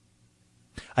gum.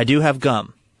 I do have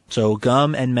gum. So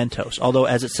gum and Mentos. Although,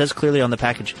 as it says clearly on the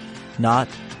package, not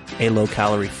a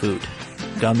low-calorie food.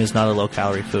 Gum is not a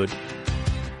low-calorie food.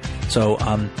 So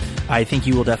I think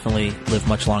you will definitely live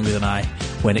much longer than I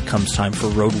when it comes time for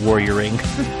road warrioring.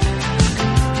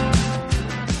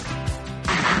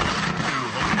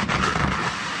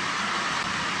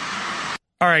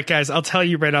 All right, guys, I'll tell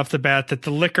you right off the bat that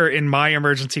the liquor in my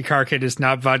emergency car kit is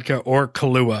not vodka or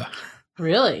Kahlua.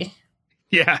 Really?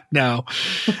 Yeah, no.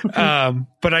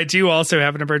 But I do also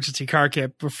have an emergency car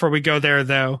kit. Before we go there,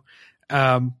 though,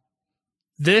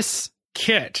 this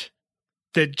kit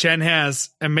that Jen has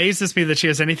amazes me that she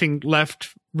has anything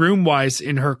left room-wise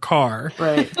in her car.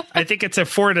 Right. I think it's a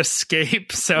Ford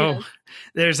Escape, so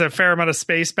there's a fair amount of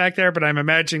space back there, but I'm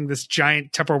imagining this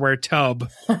giant Tupperware tub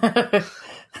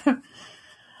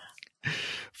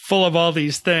full of all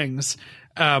these things.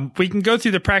 We can go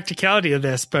through the practicality of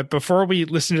this, but before we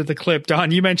listen to the clip,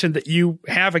 Dawn, you mentioned that you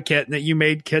have a kit and that you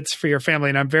made kits for your family,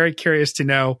 and I'm very curious to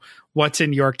know what's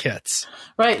in your kits.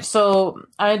 Right. So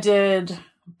I did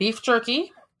beef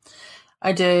jerky.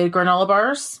 I did granola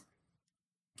bars.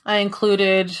 I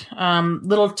included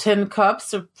little tin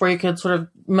cups where you could sort of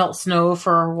melt snow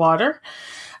for water.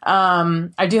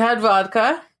 I do have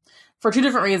vodka for two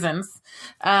different reasons.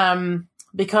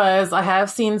 Because I have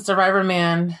seen Survivor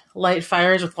Man light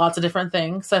fires with lots of different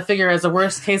things. So I figure as a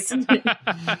worst case vodka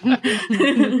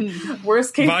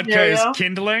scenario, is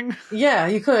kindling? Yeah,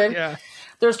 you could. Yeah.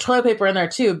 There's toilet paper in there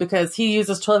too, because he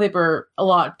uses toilet paper a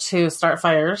lot to start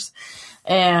fires,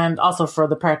 and also for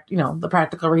the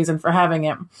practical reason for having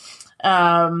it.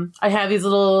 I have these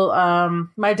little,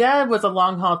 my dad was a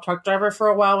long haul truck driver for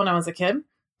a while when I was a kid.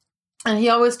 And he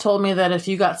always told me that if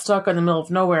you got stuck in the middle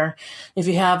of nowhere, if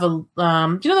you have a, you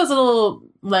know, those little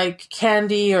like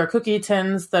candy or cookie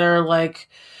tins that are like,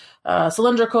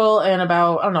 cylindrical and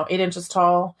about, I don't know, 8 inches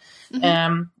tall.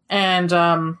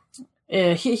 Mm-hmm.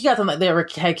 He got them like they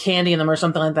had candy in them or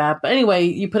something like that. But anyway,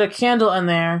 you put a candle in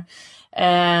there,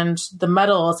 and the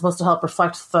metal is supposed to help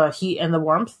reflect the heat and the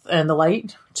warmth and the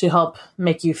light to help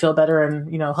make you feel better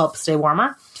and, you know, help stay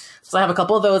warmer. So I have a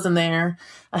couple of those in there.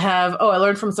 I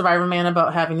learned from Survivor Man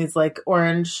about having these like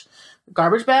orange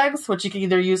garbage bags, which you can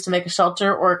either use to make a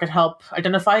shelter or it can help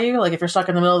identify you, like if you're stuck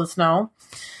in the middle of the snow.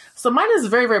 So mine is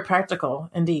very, very practical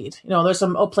indeed. You know, there's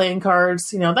some playing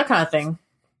cards, you know, that kind of thing.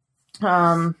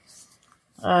 I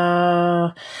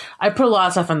put a lot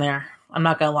of stuff in there. I'm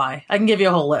not going to lie. I can give you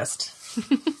a whole list.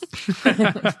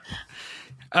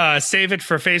 Save it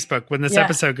for Facebook when this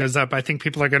episode goes up. I think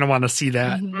people are going to want to see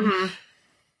that.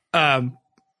 Mm-hmm.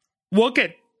 We'll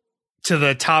get to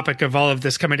the topic of all of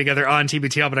this coming together on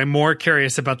TBTL, but I'm more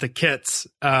curious about the kits.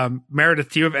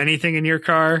 Meredith, do you have anything in your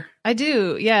car? I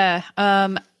do. Yeah.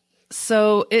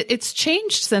 So it's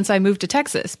changed since I moved to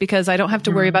Texas because I don't have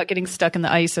to worry about getting stuck in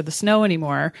the ice or the snow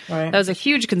anymore. Right. That was a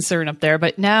huge concern up there.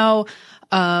 But now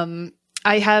I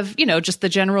have, you know, just the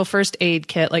general first aid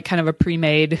kit, like kind of a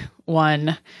pre-made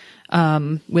one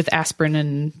with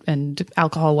aspirin and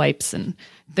alcohol wipes and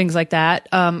things like that.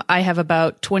 I have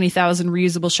about 20,000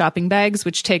 reusable shopping bags,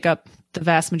 which take up the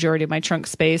vast majority of my trunk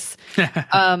space.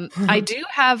 I do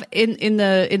have in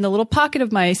the little pocket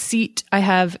of my seat, I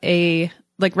have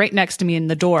like right next to me in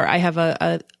the door, I have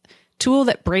a tool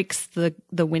that breaks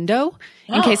the window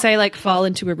in case I like fall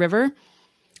into a river.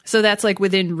 So that's like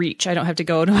within reach. I don't have to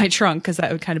go to my trunk because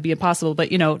that would kind of be impossible.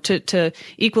 But, you know, to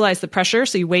equalize the pressure.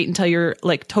 So you wait until you're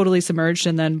like totally submerged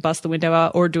and then bust the window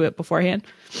out or do it beforehand.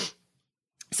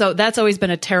 So that's always been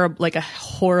a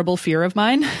horrible fear of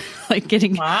mine, like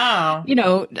getting, you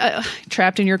know,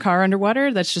 trapped in your car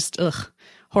underwater. That's just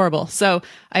horrible. So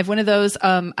I have one of those.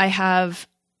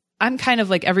 I'm kind of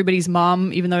like everybody's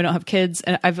mom, even though I don't have kids.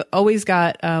 And I've always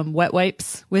got wet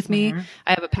wipes with me. Mm-hmm.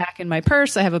 I have a pack in my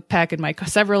purse. I have a pack in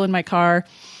several in my car,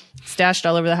 stashed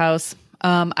all over the house.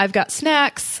 I've got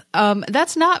snacks.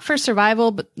 That's not for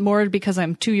survival, but more because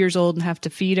I'm 2 years old and have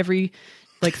to feed every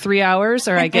like 3 hours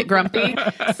or I get grumpy.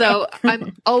 So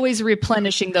I'm always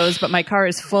replenishing those, but my car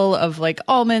is full of like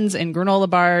almonds and granola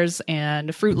bars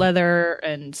and fruit leather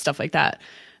and stuff like that.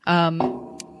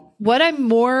 What I'm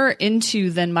more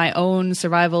into than my own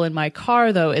survival in my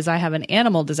car, though, is I have an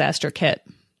animal disaster kit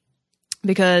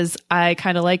because I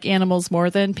kind of like animals more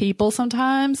than people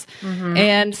sometimes. Mm-hmm.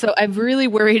 And so I'm really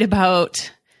worried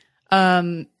about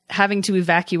having to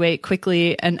evacuate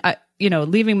quickly. And,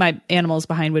 leaving my animals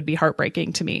behind would be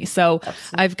heartbreaking to me. So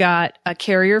absolutely. I've got a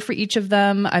carrier for each of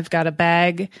them. I've got a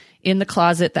bag in the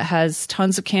closet that has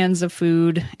tons of cans of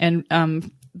food. And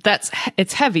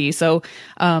it's heavy. So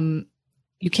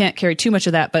you can't carry too much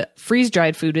of that, but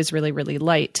freeze-dried food is really, really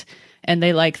light, and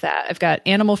they like that. I've got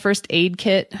animal first aid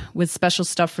kit with special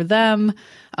stuff for them,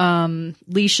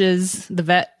 leashes, the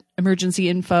vet emergency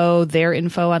info, their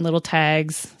info on little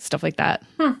tags, stuff like that.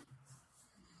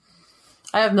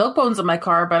 I have milk bones in my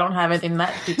car, but I don't have anything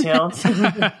that detailed. Just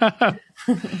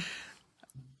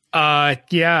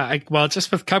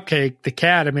with Cupcake, the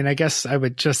cat, I mean, I guess I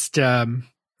would just...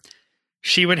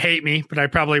 she would hate me, but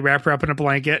I'd probably wrap her up in a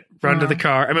blanket, run to the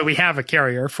car. I mean, we have a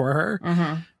carrier for her.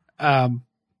 Mm-hmm.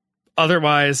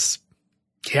 Otherwise,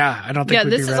 I don't think we'd be ready.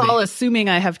 This is all assuming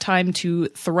I have time to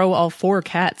throw all 4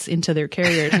 cats into their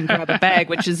carriers and grab a bag,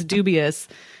 which is dubious.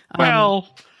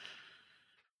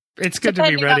 It's good to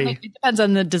be ready. It depends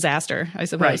on the disaster, I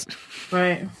suppose.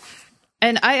 Right.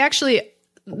 And I actually...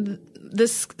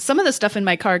 some of the stuff in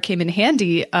my car came in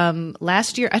handy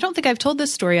last year. I don't think I've told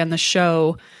this story on the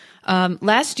show.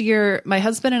 Last year, my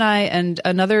husband and I and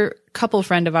another couple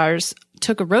friend of ours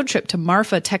took a road trip to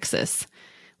Marfa, Texas,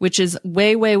 which is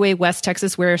way, way, way west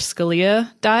Texas, where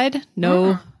Scalia died.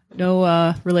 No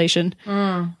relation.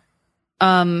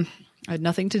 I had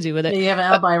nothing to do with it. You have an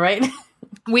alibi, right?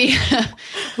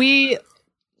 We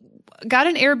got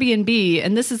an Airbnb,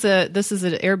 and this is an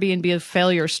Airbnb of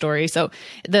failure story. So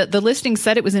the listing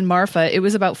said it was in Marfa. It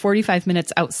was about 45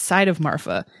 minutes outside of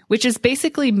Marfa, which is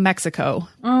basically Mexico.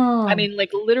 Oh. I mean, like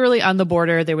literally on the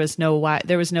border. There was no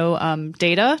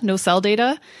data, no cell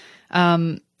data.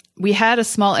 We had a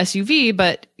small SUV,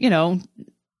 but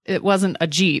it wasn't a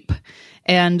Jeep,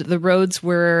 and the roads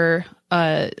were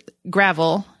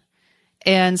gravel.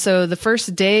 And so the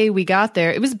first day we got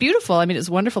there, it was beautiful. I mean, it was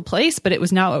a wonderful place, but it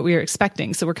was not what we were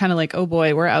expecting. So we're kind of like, oh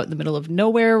boy, we're out in the middle of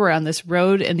nowhere. We're on this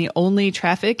road and the only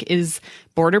traffic is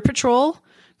Border Patrol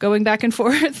going back and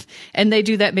forth. And they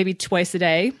do that maybe twice a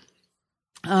day.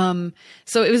 So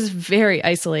it was very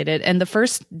isolated. And the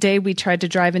first day we tried to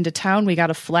drive into town, we got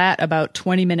a flat about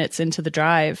 20 minutes into the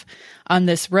drive on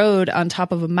this road on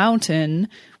top of a mountain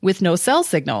with no cell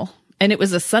signal. And it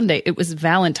was a Sunday. It was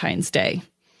Valentine's Day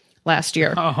last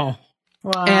year. Oh,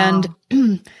 Wow.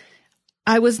 And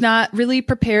I was not really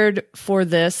prepared for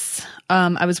this.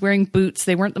 I was wearing boots.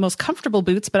 They weren't the most comfortable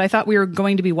boots, but I thought we were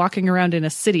going to be walking around in a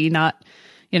city, not,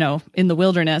 in the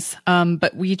wilderness.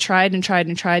 But we tried and tried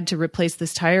and tried to replace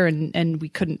this tire and we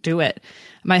couldn't do it.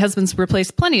 My husband's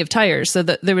replaced plenty of tires, so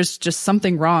that there was just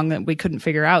something wrong that we couldn't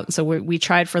figure out. And so we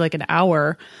tried for like an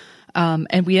hour,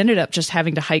 and we ended up just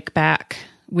having to hike back.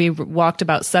 We walked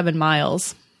about 7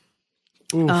 miles.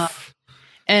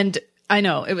 And I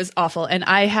know it was awful. And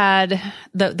I had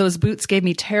those boots gave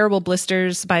me terrible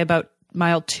blisters by about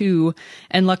mile 2.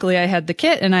 And luckily I had the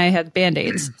kit and I had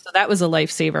Band-Aids. So that was a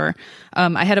lifesaver.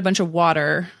 I had a bunch of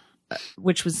water,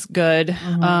 which was good.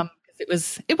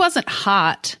 It wasn't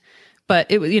hot, but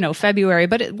it was, February,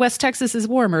 but West Texas is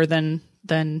warmer than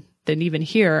even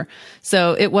here.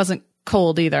 So it wasn't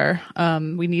cold either.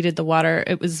 We needed the water.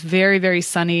 It was very, very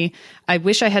sunny. I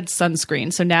wish I had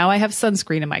sunscreen. So now I have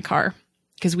sunscreen in my car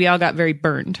because we all got very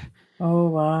burned. Oh,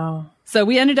 wow. So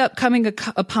we ended up coming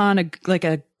upon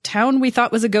a town we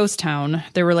thought was a ghost town.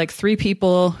 There were like 3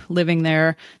 people living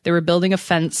there. They were building a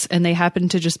fence and they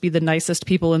happened to just be the nicest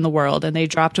people in the world. And they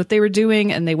dropped what they were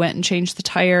doing and they went and changed the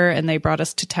tire and they brought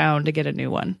us to town to get a new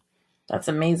one. That's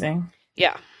amazing.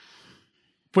 Yeah.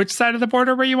 which side of the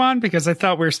border were you on? Because I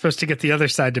thought we were supposed to get the other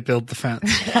side to build the fence.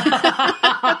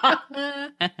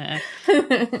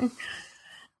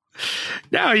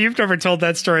 No, you've never told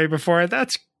that story before.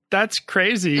 That's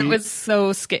crazy. It was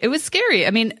so scary. It was scary.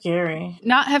 I mean,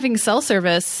 not having cell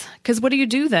service, because what do you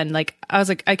do then? Like,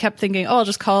 I kept thinking, oh, I'll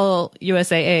just call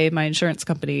USAA, my insurance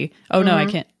company. Oh, no, I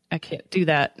can't do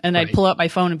that. And I'd pull out my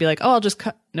phone and be like, oh, I'll just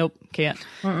nope, can't.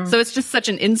 So it's just such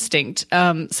an instinct.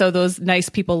 So those nice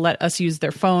people let us use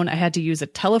their phone. I had to use a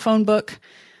telephone book.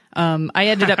 I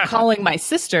ended up calling my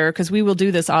sister, because we will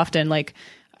do this often, like,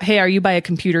 hey, are you by a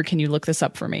computer? Can you look this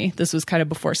up for me? This was kind of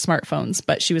before smartphones,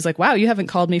 but she was like, wow, you haven't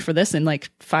called me for this in like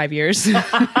 5 years.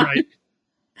 Right.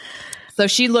 So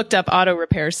she looked up auto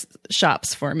repair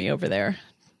shops for me over there.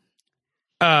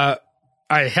 I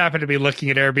happen to be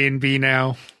looking at Airbnb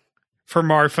now for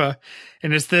Marfa.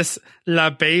 And is this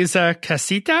La Beza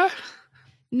Casita?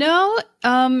 No,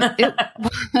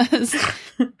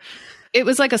 it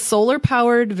was like a solar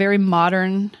powered, very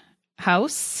modern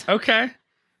house. Okay.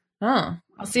 Oh.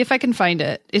 I'll see if I can find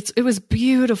it. It was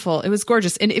beautiful. It was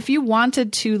gorgeous. And if you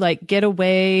wanted to like get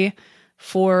away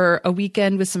for a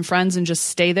weekend with some friends and just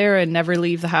stay there and never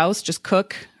leave the house, just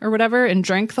cook or whatever and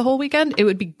drink the whole weekend, it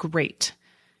would be great.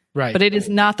 Right. But it is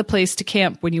not the place to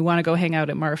camp when you want to go hang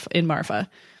out in Marfa.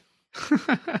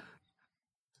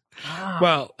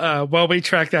 Well, we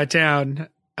track that down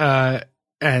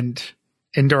and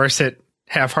endorse it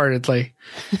half-heartedly.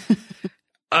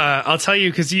 I'll tell you,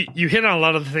 because you hit on a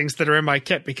lot of the things that are in my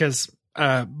kit, because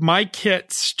my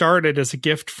kit started as a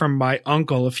gift from my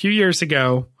uncle. A few years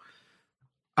ago,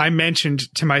 I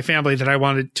mentioned to my family that I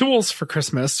wanted tools for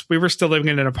Christmas. We were still living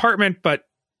in an apartment, but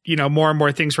more and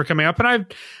more things were coming up, and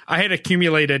I had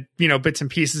accumulated bits and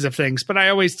pieces of things, but I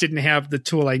always didn't have the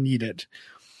tool I needed.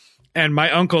 And my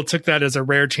uncle took that as a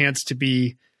rare chance to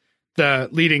be the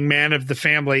leading man of the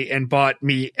family and bought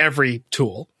me every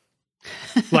tool,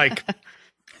 like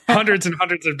hundreds and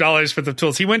hundreds of dollars worth of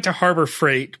tools. He went to Harbor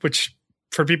Freight, which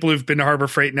for people who've been to Harbor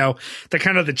Freight know they're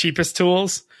kind of the cheapest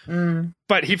tools,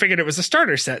 but he figured it was a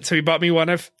starter set. So he bought me one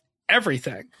of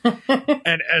everything.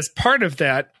 And as part of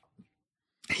that,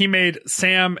 he made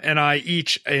Sam and I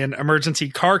each an emergency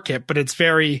car kit, but it's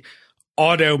very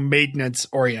auto maintenance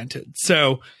oriented.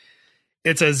 So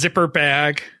it's a zipper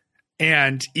bag,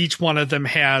 and each one of them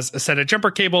has a set of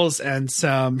jumper cables and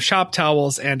some shop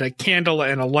towels and a candle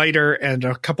and a lighter and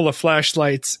a couple of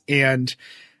flashlights and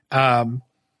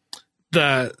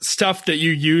the stuff that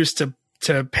you use to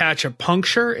patch a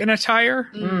puncture in a tire.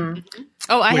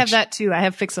 Oh, I have that too. I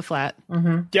have Fix-A-Flat.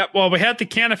 Yeah, well, we had the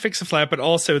can of Fix-A-Flat, but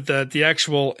also the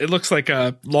actual, it looks like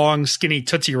a long, skinny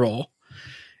Tootsie Roll.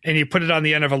 And you put it on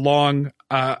the end of a long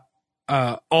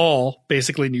awl,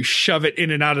 basically, and you shove it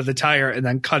in and out of the tire and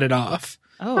then cut it off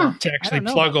to actually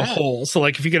plug a hole. So,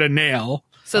 like, if you get a nail.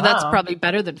 So that's probably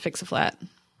better than Fix-A-Flat.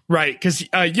 Right, because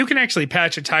you can actually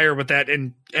patch a tire with that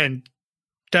and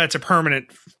that's a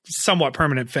somewhat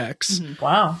permanent fix. Mm-hmm.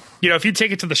 Wow. You know, if you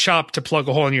take it to the shop to plug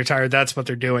a hole in your tire, that's what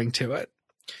they're doing to it.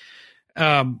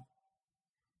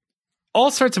 All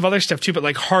sorts of other stuff too, but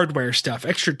like hardware stuff,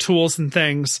 extra tools and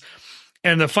things.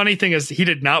 And the funny thing is he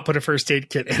did not put a first aid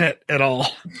kit in it at all.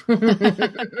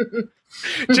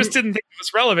 Just didn't think it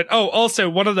was relevant. Oh, also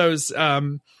one of those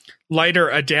lighter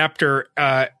adapter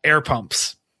air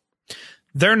pumps.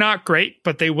 They're not great,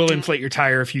 but they will inflate your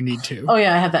tire if you need to. Oh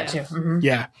yeah, I had that too. Mm-hmm.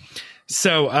 Yeah.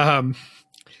 So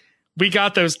we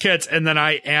got those kits, and then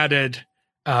I added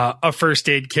a first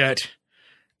aid kit,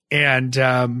 and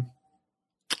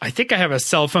I think I have a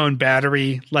cell phone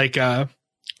battery, like a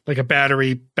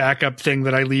battery backup thing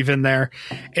that I leave in there.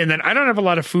 And then I don't have a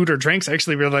lot of food or drinks. I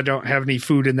actually really don't have any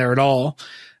food in there at all.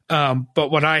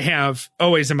 But what I have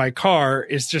always in my car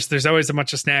is just, there's always a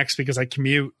bunch of snacks because I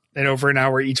commute at over an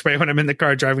hour each way when I'm in the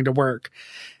car driving to work.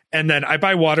 And then I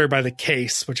buy water by the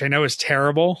case, which I know is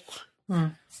terrible.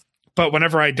 But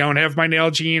whenever I don't have my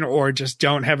Nalgene or just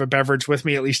don't have a beverage with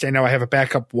me, at least I know I have a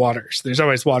backup water. So there's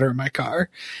always water in my car.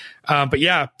 But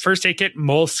yeah, first aid kit,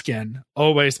 Moleskine,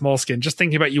 always Moleskine. Just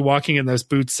thinking about you walking in those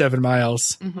boots 7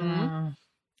 miles. Mm-hmm.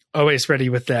 Always ready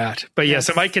with that. But yeah,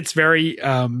 so my kit's very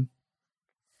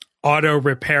auto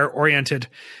repair oriented,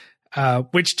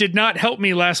 which did not help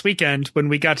me last weekend when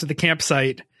we got to the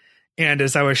campsite. And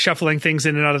as I was shuffling things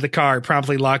in and out of the car, I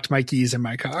promptly locked my keys in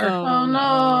my car. Oh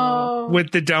no.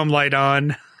 With the dome light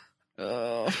on.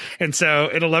 And so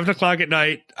at 11 o'clock at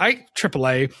night,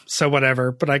 AAA, so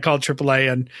whatever, but I called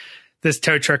AAA and this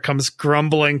tow truck comes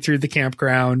grumbling through the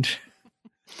campground.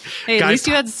 Hey, at least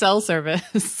you had cell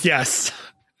service. Yes.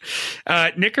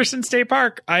 Nickerson State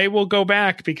Park, I will go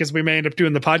back because we may end up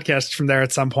doing the podcast from there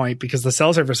at some point because the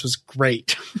cell service was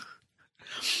great.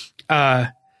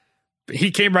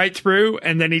 He came right through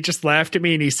and then he just laughed at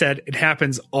me and he said, "It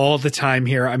happens all the time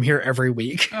here. I'm here every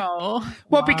week." Oh,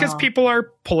 well, because people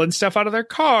are pulling stuff out of their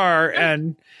car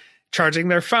and charging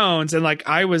their phones. And like,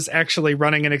 I was actually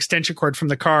running an extension cord from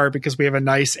the car because we have a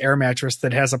nice air mattress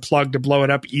that has a plug to blow it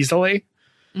up easily.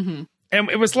 Mm-hmm. And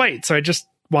it was late. So I just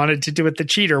wanted to do it the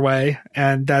cheater way.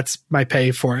 And that's my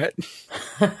pay for it.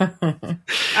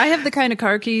 I have the kind of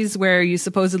car keys where you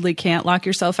supposedly can't lock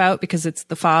yourself out because it's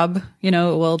the fob, you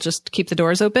know, it will just keep the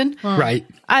doors open. Right.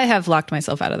 I have locked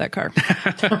myself out of that car.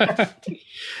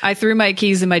 I threw my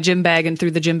keys in my gym bag and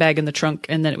threw the gym bag in the trunk,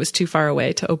 and then it was too far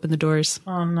away to open the doors.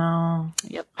 Oh no.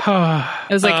 Yep.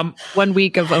 It was like 1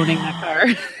 week of owning that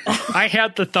car. I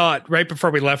had the thought right before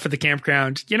we left for the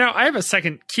campground, you know, I have a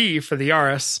second key for the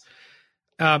Yaris.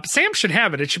 Sam should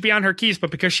have it. It should be on her keys,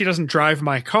 but because she doesn't drive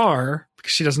my car,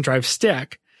 because she doesn't drive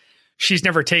stick, she's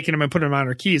never taken them and put them on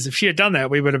her keys. If she had done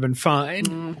that, we would have been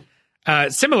fine.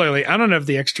 Similarly, I don't have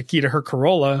the extra key to her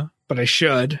Corolla, but I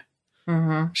should.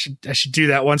 Mm-hmm. I should do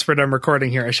that once we're done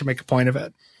recording here. I should make a point of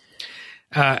it.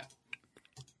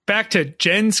 Back to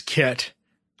Jen's kit.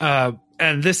 And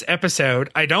this episode,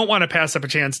 I don't want to pass up a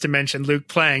chance to mention Luke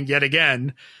playing yet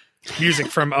again music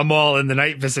from Amal and the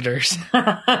Night Visitors.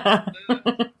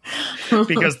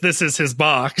 Because this is his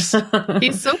box.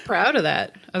 He's so proud of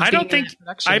that.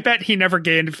 I bet he never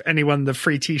gave anyone the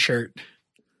free t-shirt.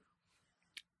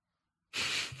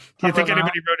 Do you think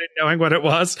anybody wrote it knowing what it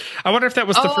was? I wonder if that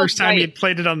was the first time he had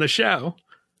played it on the show.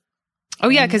 Oh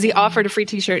yeah, because he offered a free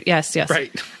t-shirt. Yes.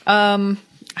 Right. I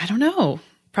don't know.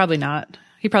 Probably not.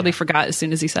 He probably forgot as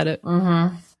soon as he said it.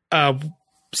 Mm-hmm.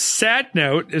 Sad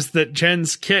note is that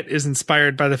Jen's kit is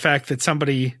inspired by the fact that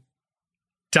somebody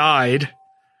died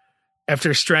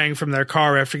after straying from their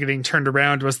car after getting turned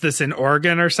around. Was this in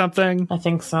Oregon or something? I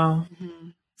think so. Mm-hmm.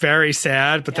 Very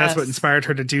sad, but that's what inspired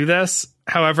her to do this.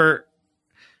 However,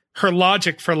 her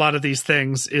logic for a lot of these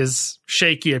things is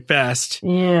shaky at best.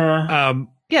 Yeah.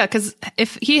 Yeah, because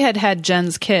if he had had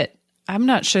Jen's kit, I'm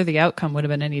not sure the outcome would have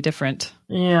been any different.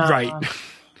 Yeah. Right.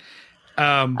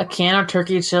 A can of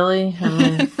turkey chili. I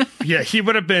mean, yeah, he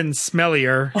would have been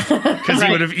smellier because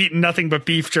he would have eaten nothing but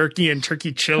beef jerky and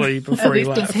turkey chili before he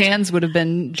left. His hands would have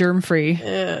been germ-free.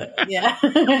 Yeah.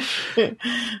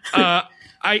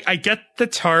 I get the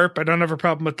tarp. I don't have a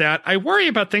problem with that. I worry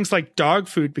about things like dog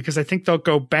food because I think they'll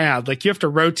go bad. Like you have to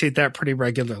rotate that pretty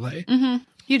regularly. Mm-hmm.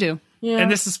 You do. Yeah. And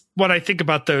this is what I think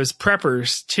about those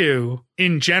preppers too.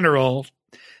 In general,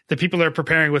 the people that are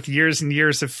preparing with years and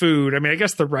years of food. I mean, I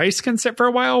guess the rice can sit for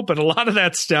a while, but a lot of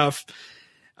that stuff,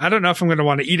 I don't know if I'm going to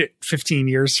want to eat it 15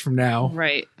 years from now.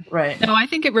 Right. No, I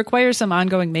think it requires some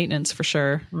ongoing maintenance for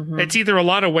sure. Mm-hmm. It's either a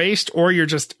lot of waste or you're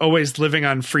just always living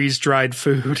on freeze-dried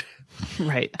food.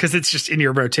 Right. Because it's just in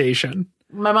your rotation.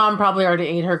 My mom probably already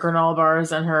ate her granola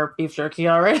bars and her beef jerky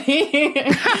already.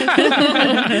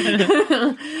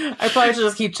 I probably should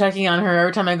just keep checking on her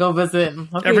every time I go visit.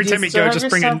 Okay, every time you go, just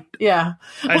bring in a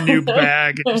new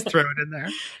bag and just throw it in there.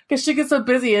 Because she gets so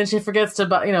busy and she forgets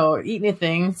to eat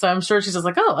anything. So I'm sure she's just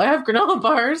like, oh, I have granola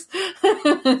bars.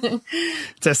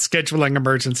 It's a scheduling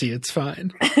emergency. It's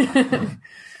fine.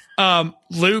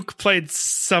 Luke played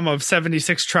some of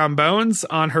 76 trombones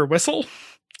on her whistle.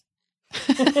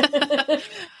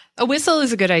 A whistle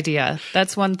is a good idea.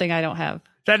 That's one thing I don't have.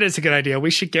 That is a good idea.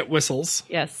 We should get whistles.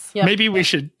 Yes. Yep. Maybe we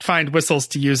should find whistles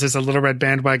to use as a Little Red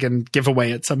Bandwagon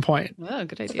giveaway at some point. Oh,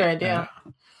 good idea. That's a good idea.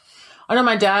 I know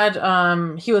my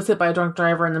dad, he was hit by a drunk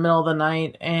driver in the middle of the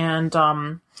night, and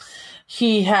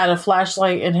he had a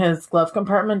flashlight in his glove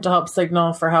compartment to help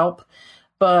signal for help.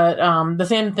 But the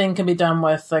same thing can be done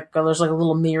with, there's a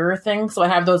little mirror thing. So I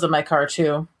have those in my car,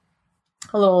 too.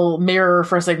 A little mirror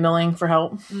for signaling for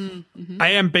help. Mm-hmm.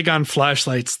 I am big on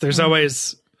flashlights. There's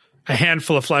always a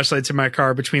handful of flashlights in my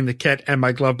car between the kit and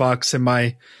my glove box and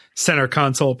my center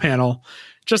console panel.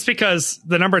 Just because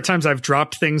the number of times I've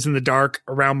dropped things in the dark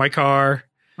around my car,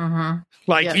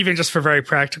 even just for very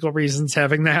practical reasons,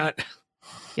 having that.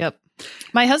 Yep.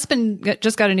 My husband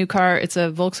just got a new car. It's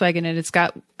a Volkswagen, and it's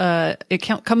got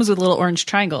comes with a little orange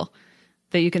triangle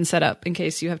that you can set up in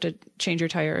case you have to change your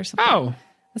tire or something. Oh,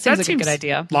 that seems like a good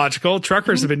idea. Logical.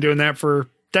 Truckers have been doing that for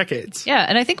decades. Yeah,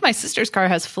 and I think my sister's car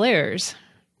has flares.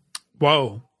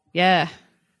 Whoa. Yeah.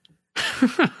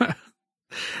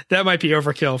 That might be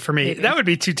overkill for me. Maybe. That would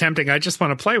be too tempting. I just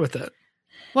want to play with it.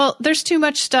 Well, there's too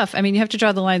much stuff. I mean, you have to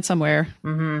draw the line somewhere.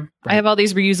 Mm-hmm. Right. I have all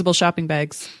these reusable shopping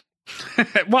bags.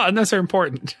 Well, and those are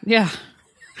important. Yeah.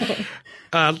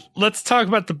 Let's talk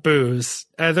about the booze.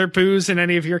 Are there booze in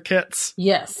any of your kits?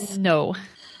 Yes. No.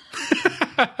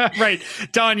 Right.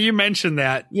 Dawn, you mentioned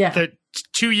that. Yeah. That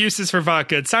 2 uses for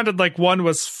vodka. It sounded like one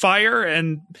was fire,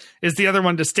 and is the other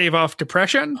one to stave off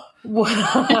depression? Well,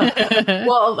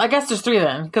 I guess there's 3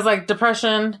 then. Because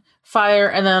depression, fire,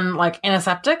 and then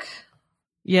antiseptic.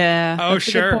 Yeah. Oh,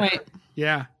 sure. A good point.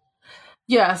 Yeah.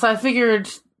 Yeah, so I figured...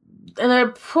 And I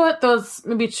put those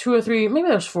maybe 2 or 3, maybe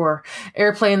there's 4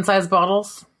 airplane-sized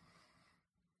bottles.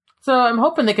 So I'm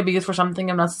hoping they could be used for something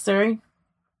if necessary.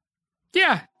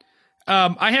 Yeah.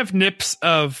 I have nips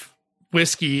of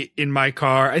whiskey in my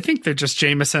car. I think they're just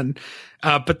Jameson,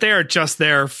 but they are just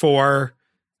there for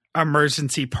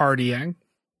emergency partying.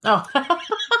 Oh.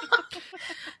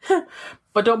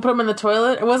 But don't put them in the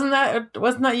toilet. Wasn't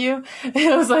that you?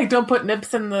 It was don't put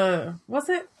nips in the... Was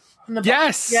it?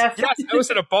 Yes. I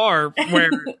was at a bar where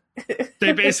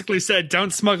they basically said,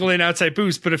 don't smuggle in outside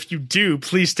booze, but if you do,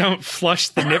 please don't flush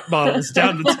the nip bottles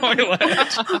down the toilet.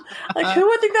 Who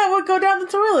would think that would go down the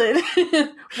toilet?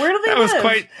 Where do they live?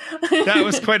 That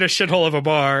was quite a shithole of a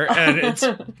bar, and it's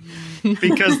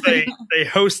because they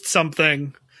host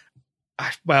something.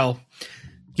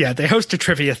 They host a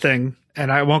trivia thing, and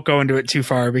I won't go into it too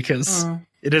far because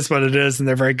it is what it is, and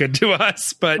they're very good to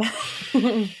us. But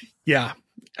yeah.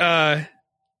 Let's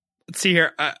see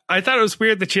here. I thought it was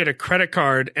weird that she had a credit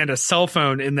card and a cell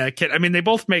phone in that kit. I mean, they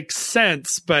both make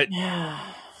sense, but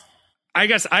I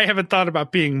guess I haven't thought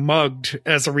about being mugged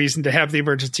as a reason to have the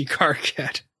emergency car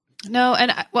kit. No,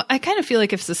 and I kind of feel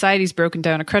like if society's broken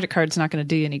down, a credit card's not going to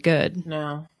do you any good.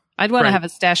 No. I'd want to have a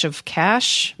stash of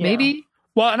cash, maybe.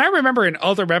 Well, and I remember in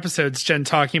other episodes, Jen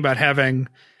talking about having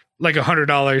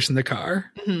 $100 in the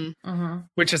car,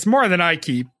 which is more than I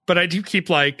keep, but I do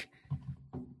keep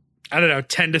I don't know,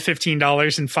 $10 to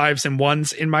 $15 in 5s and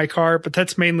 1s in my car, but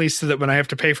that's mainly so that when I have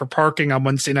to pay for parking on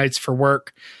Wednesday nights for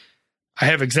work, I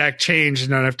have exact change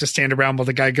and don't have to stand around while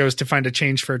the guy goes to find a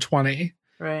change for a 20.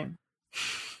 Right.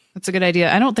 That's a good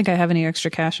idea. I don't think I have any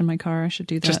extra cash in my car. I should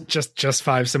do that. Just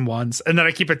 5s and 1s. And then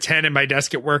I keep a 10 in my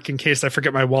desk at work in case I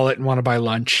forget my wallet and want to buy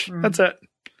lunch. That's it.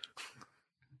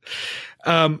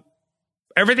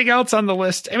 Everything else on the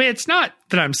list, I mean, it's not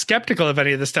that I'm skeptical of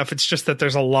any of this stuff. It's just that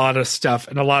there's a lot of stuff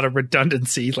and a lot of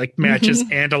redundancy, like matches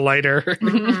and a lighter.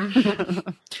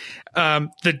 The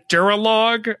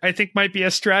Duralog, I think, might be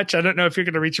a stretch. I don't know if you're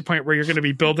going to reach a point where you're going to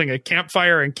be building a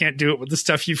campfire and can't do it with the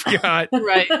stuff you've got.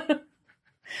 Right.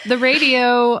 The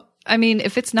radio, I mean,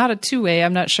 if it's not a 2-way,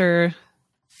 I'm not sure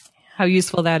how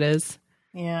useful that is.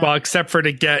 Yeah. Well, except for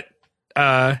to get,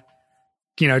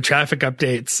 traffic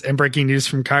updates and breaking news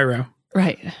from Cairo.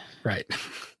 Right.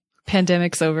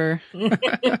 Pandemic's over.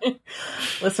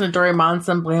 Listen to Dory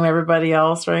Monson, blame everybody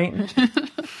else, right?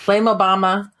 Blame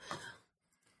Obama.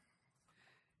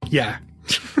 Yeah.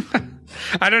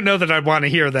 I don't know that I'd want to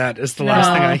hear that is the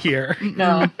last thing I hear.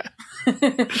 No.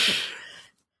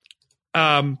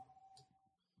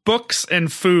 Books and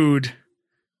food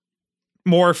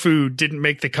more food didn't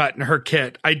make the cut in her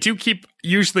kit. I do keep,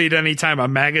 usually at any time, a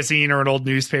magazine or an old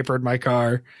newspaper in my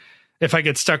car if I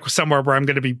get stuck somewhere where I'm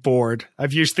going to be bored.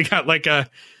 I've usually got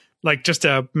just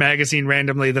a magazine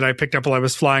randomly that I picked up while I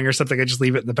was flying or something. I just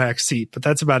leave it in the back seat, but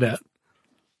that's about it.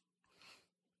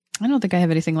 I don't think I have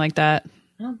anything like that.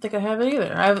 I don't think I have it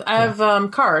either. I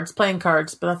have cards, playing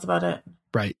cards, but that's about it.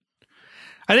 Right.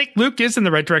 I think Luke is in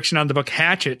the right direction on the book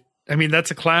Hatchet. I mean,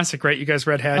 that's a classic, right? You guys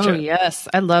read Hatchet? Oh, yes.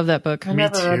 I love that book. I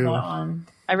never read that one.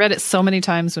 I read it so many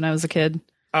times when I was a kid.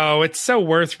 Oh, it's so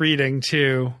worth reading,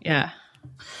 too. Yeah.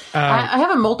 I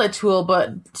have a multi-tool,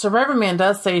 but Survivor Man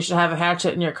does say you should have a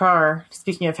hatchet in your car.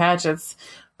 Speaking of hatchets,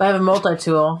 but I have a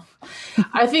multi-tool.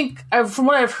 I think, from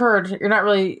what I've heard, you're not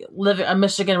really a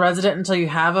Michigan resident until you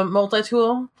have a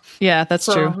multi-tool. Yeah, that's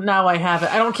true. Now I have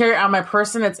it. I don't carry it on my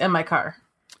person. It's in my car.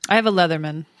 I have a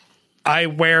Leatherman. I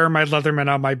wear my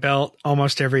Leatherman on my belt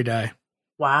almost every day.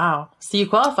 Wow. So you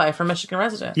qualify for Michigan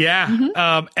resident. Yeah.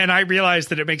 Mm-hmm. And I realize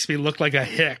that it makes me look like a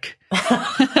hick.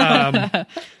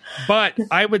 But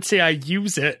I would say I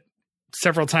use it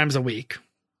several times a week.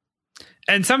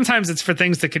 And sometimes it's for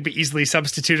things that could be easily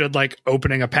substituted, like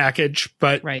opening a package.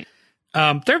 But right.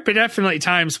 There have been definitely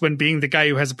times when being the guy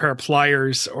who has a pair of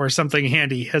pliers or something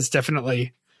handy has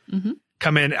definitely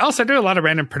come in. Also, I do a lot of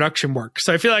random production work,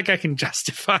 so I feel like I can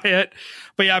justify it.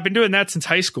 But yeah, I've been doing that since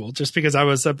high school, just because I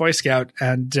was a Boy Scout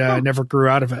and never grew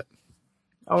out of it.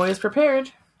 Always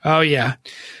prepared. Oh, yeah.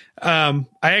 I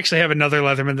actually have another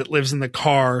Leatherman that lives in the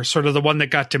car, sort of the one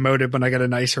that got demoted when I got a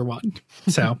nicer one.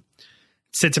 So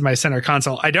sits in my center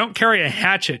console. I don't carry a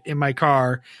hatchet in my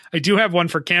car. I do have one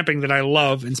for camping that I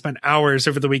love and spend hours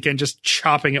over the weekend just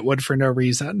chopping at wood for no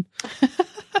reason.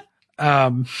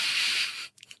 I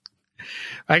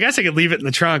guess I could leave it in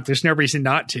the trunk. There's no reason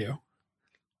not to.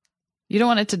 You don't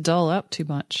want it to dull up too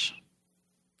much.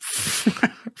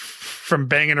 From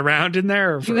banging around in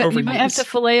there? Or you might have to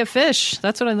fillet a fish.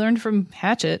 That's what I learned from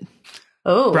Hatchet.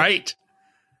 Oh. Right.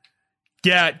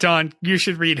 Yeah, Dawn, you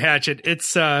should read Hatchet. It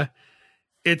won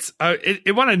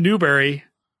a Newbery.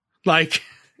 Like,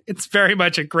 it's very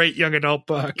much a great young adult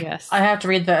book. Yes. I have to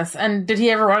read this. And did he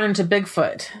ever run into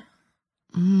Bigfoot?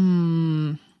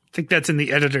 I think that's in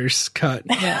the editor's cut.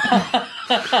 Yeah.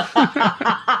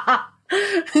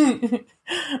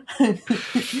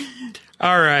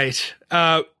 All right.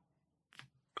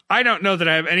 I don't know that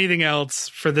I have anything else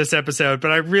for this episode,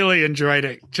 but I really enjoyed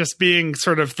it. Just being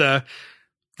sort of the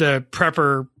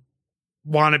prepper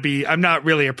wannabe. I'm not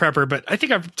really a prepper, but I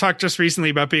think I've talked just recently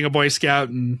about being a Boy Scout,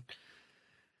 and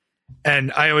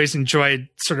I always enjoyed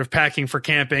sort of packing for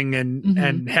camping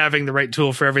and having the right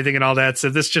tool for everything and all that. So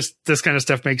this kind of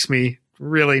stuff makes me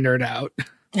really nerd out.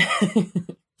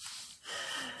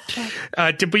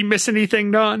 Did we miss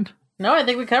anything, Dawn? No, I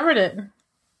think we covered it.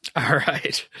 All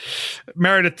right.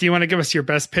 Meredith, do you want to give us your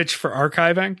best pitch for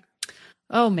archiving?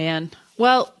 Oh, man.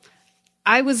 Well,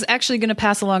 I was actually going to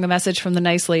pass along a message from the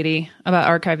nice lady about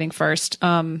archiving first.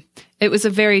 It was a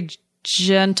very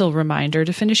gentle reminder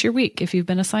to finish your week if you've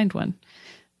been assigned one.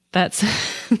 That's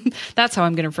that's how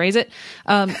I'm going to phrase it.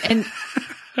 And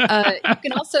you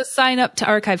can also sign up to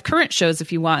archive current shows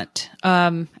if you want.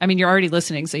 I mean, you're already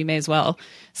listening, so you may as well.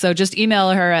 So just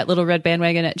email her at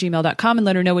littleredbandwagon@gmail.com and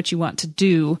let her know what you want to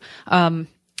do. I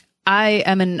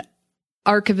am an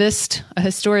archivist, a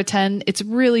Historia10. It's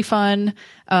really fun.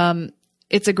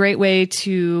 It's a great way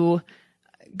to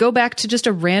go back to just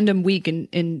a random week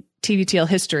in TVTL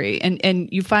history, and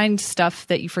you find stuff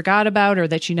that you forgot about or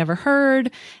that you never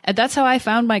heard. And that's how I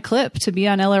found my clip to be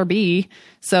on LRB.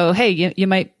 So, hey, you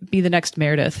might be the next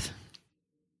Meredith.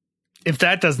 If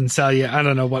that doesn't sell you, I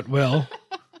don't know what will.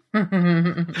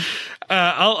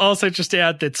 I'll also just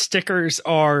add that stickers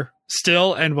are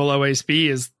still and will always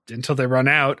be, until they run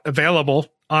out, available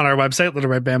on our website,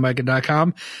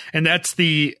 littleredbandwagon.com. And that's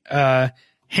the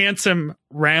handsome,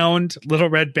 round Little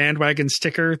Red Bandwagon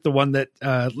sticker, the one that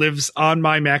lives on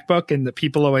my MacBook, and that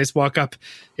people always walk up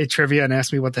at trivia and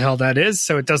ask me what the hell that is.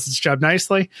 So it does its job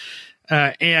nicely.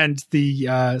 And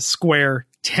the Square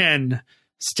 10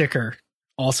 sticker,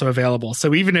 also available.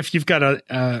 So even if you've got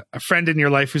a friend in your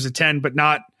life who's a 10 but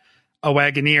not a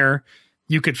Wagoneer,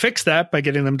 you could fix that by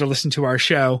getting them to listen to our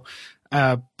show.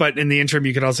 But in the interim,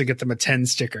 you could also get them a 10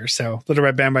 sticker. So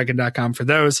littleredbandwagon.com for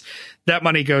those. That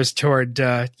money goes toward,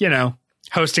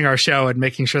 hosting our show and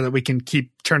making sure that we can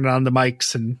keep turning on the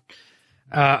mics. And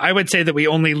I would say that we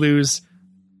only lose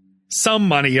some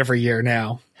money every year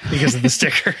now because of the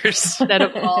stickers. Instead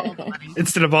of all the money.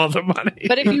 Instead of all the money.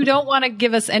 But if you don't want to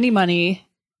give us any money,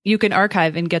 you can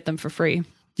archive and get them for free.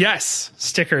 Yes.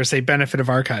 Stickers, a benefit of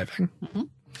archiving. Mm-hmm.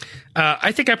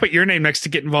 I think I put your name next to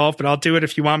get involved, but I'll do it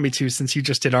if you want me to, since you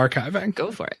just did archiving.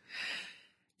 Go for it.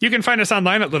 You can find us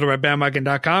online at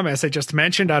littleredbandwagon.com, as I just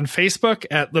mentioned, on Facebook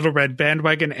at Little Red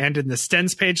Bandwagon, and in the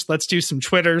Stens page. Let's do some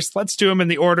Twitters. Let's do them in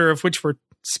the order of which we're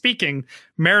speaking.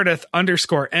 Meredith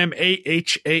 _MAHAN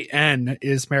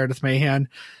is Meredith Mahan.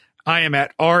 I am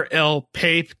at RL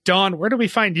Pape. Dawn, where do we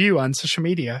find you on social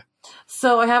media?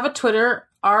 So I have a Twitter,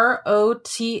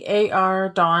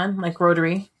 ROTAR Dawn, like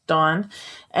Rotary Dawn,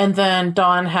 and then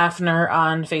Dawn Hafner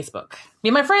on Facebook.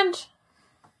 Be my friend.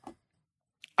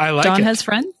 I like Dawn it. has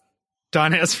friends?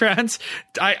 Dawn has friends.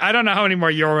 I don't know how many more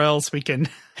URLs we can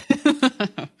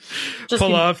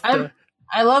pull off. I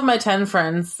love my 10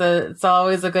 friends. It's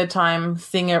always a good time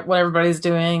seeing what everybody's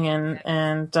doing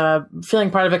and feeling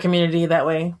part of a community that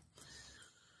way.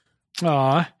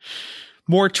 Aw.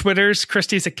 More Twitters.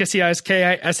 Christie's at Kissy Eyes,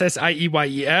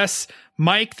 KISSIEYES.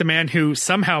 Mike, the man who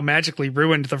somehow magically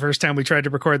ruined the first time we tried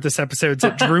to record this episode, is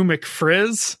at Drew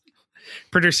McFrizz.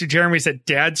 Producer Jeremy's at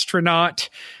Dadstronaut.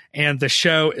 And the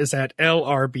show is at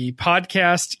LRB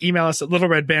Podcast. Email us at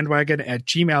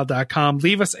littleredbandwagon@gmail.com.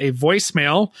 Leave us a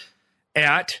voicemail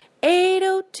at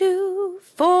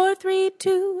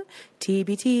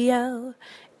 802-432-TBTL.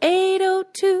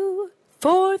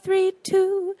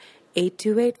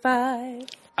 802-432-8285.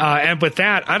 And with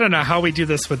that, I don't know how we do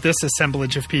this with this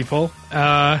assemblage of people.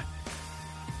 I'll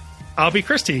be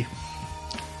Christy.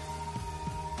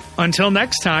 Until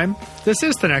next time, this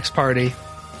is The Next Party.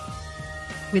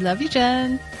 We love you,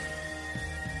 Jen.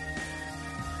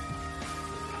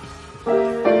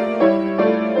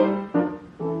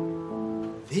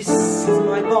 This is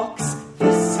my box.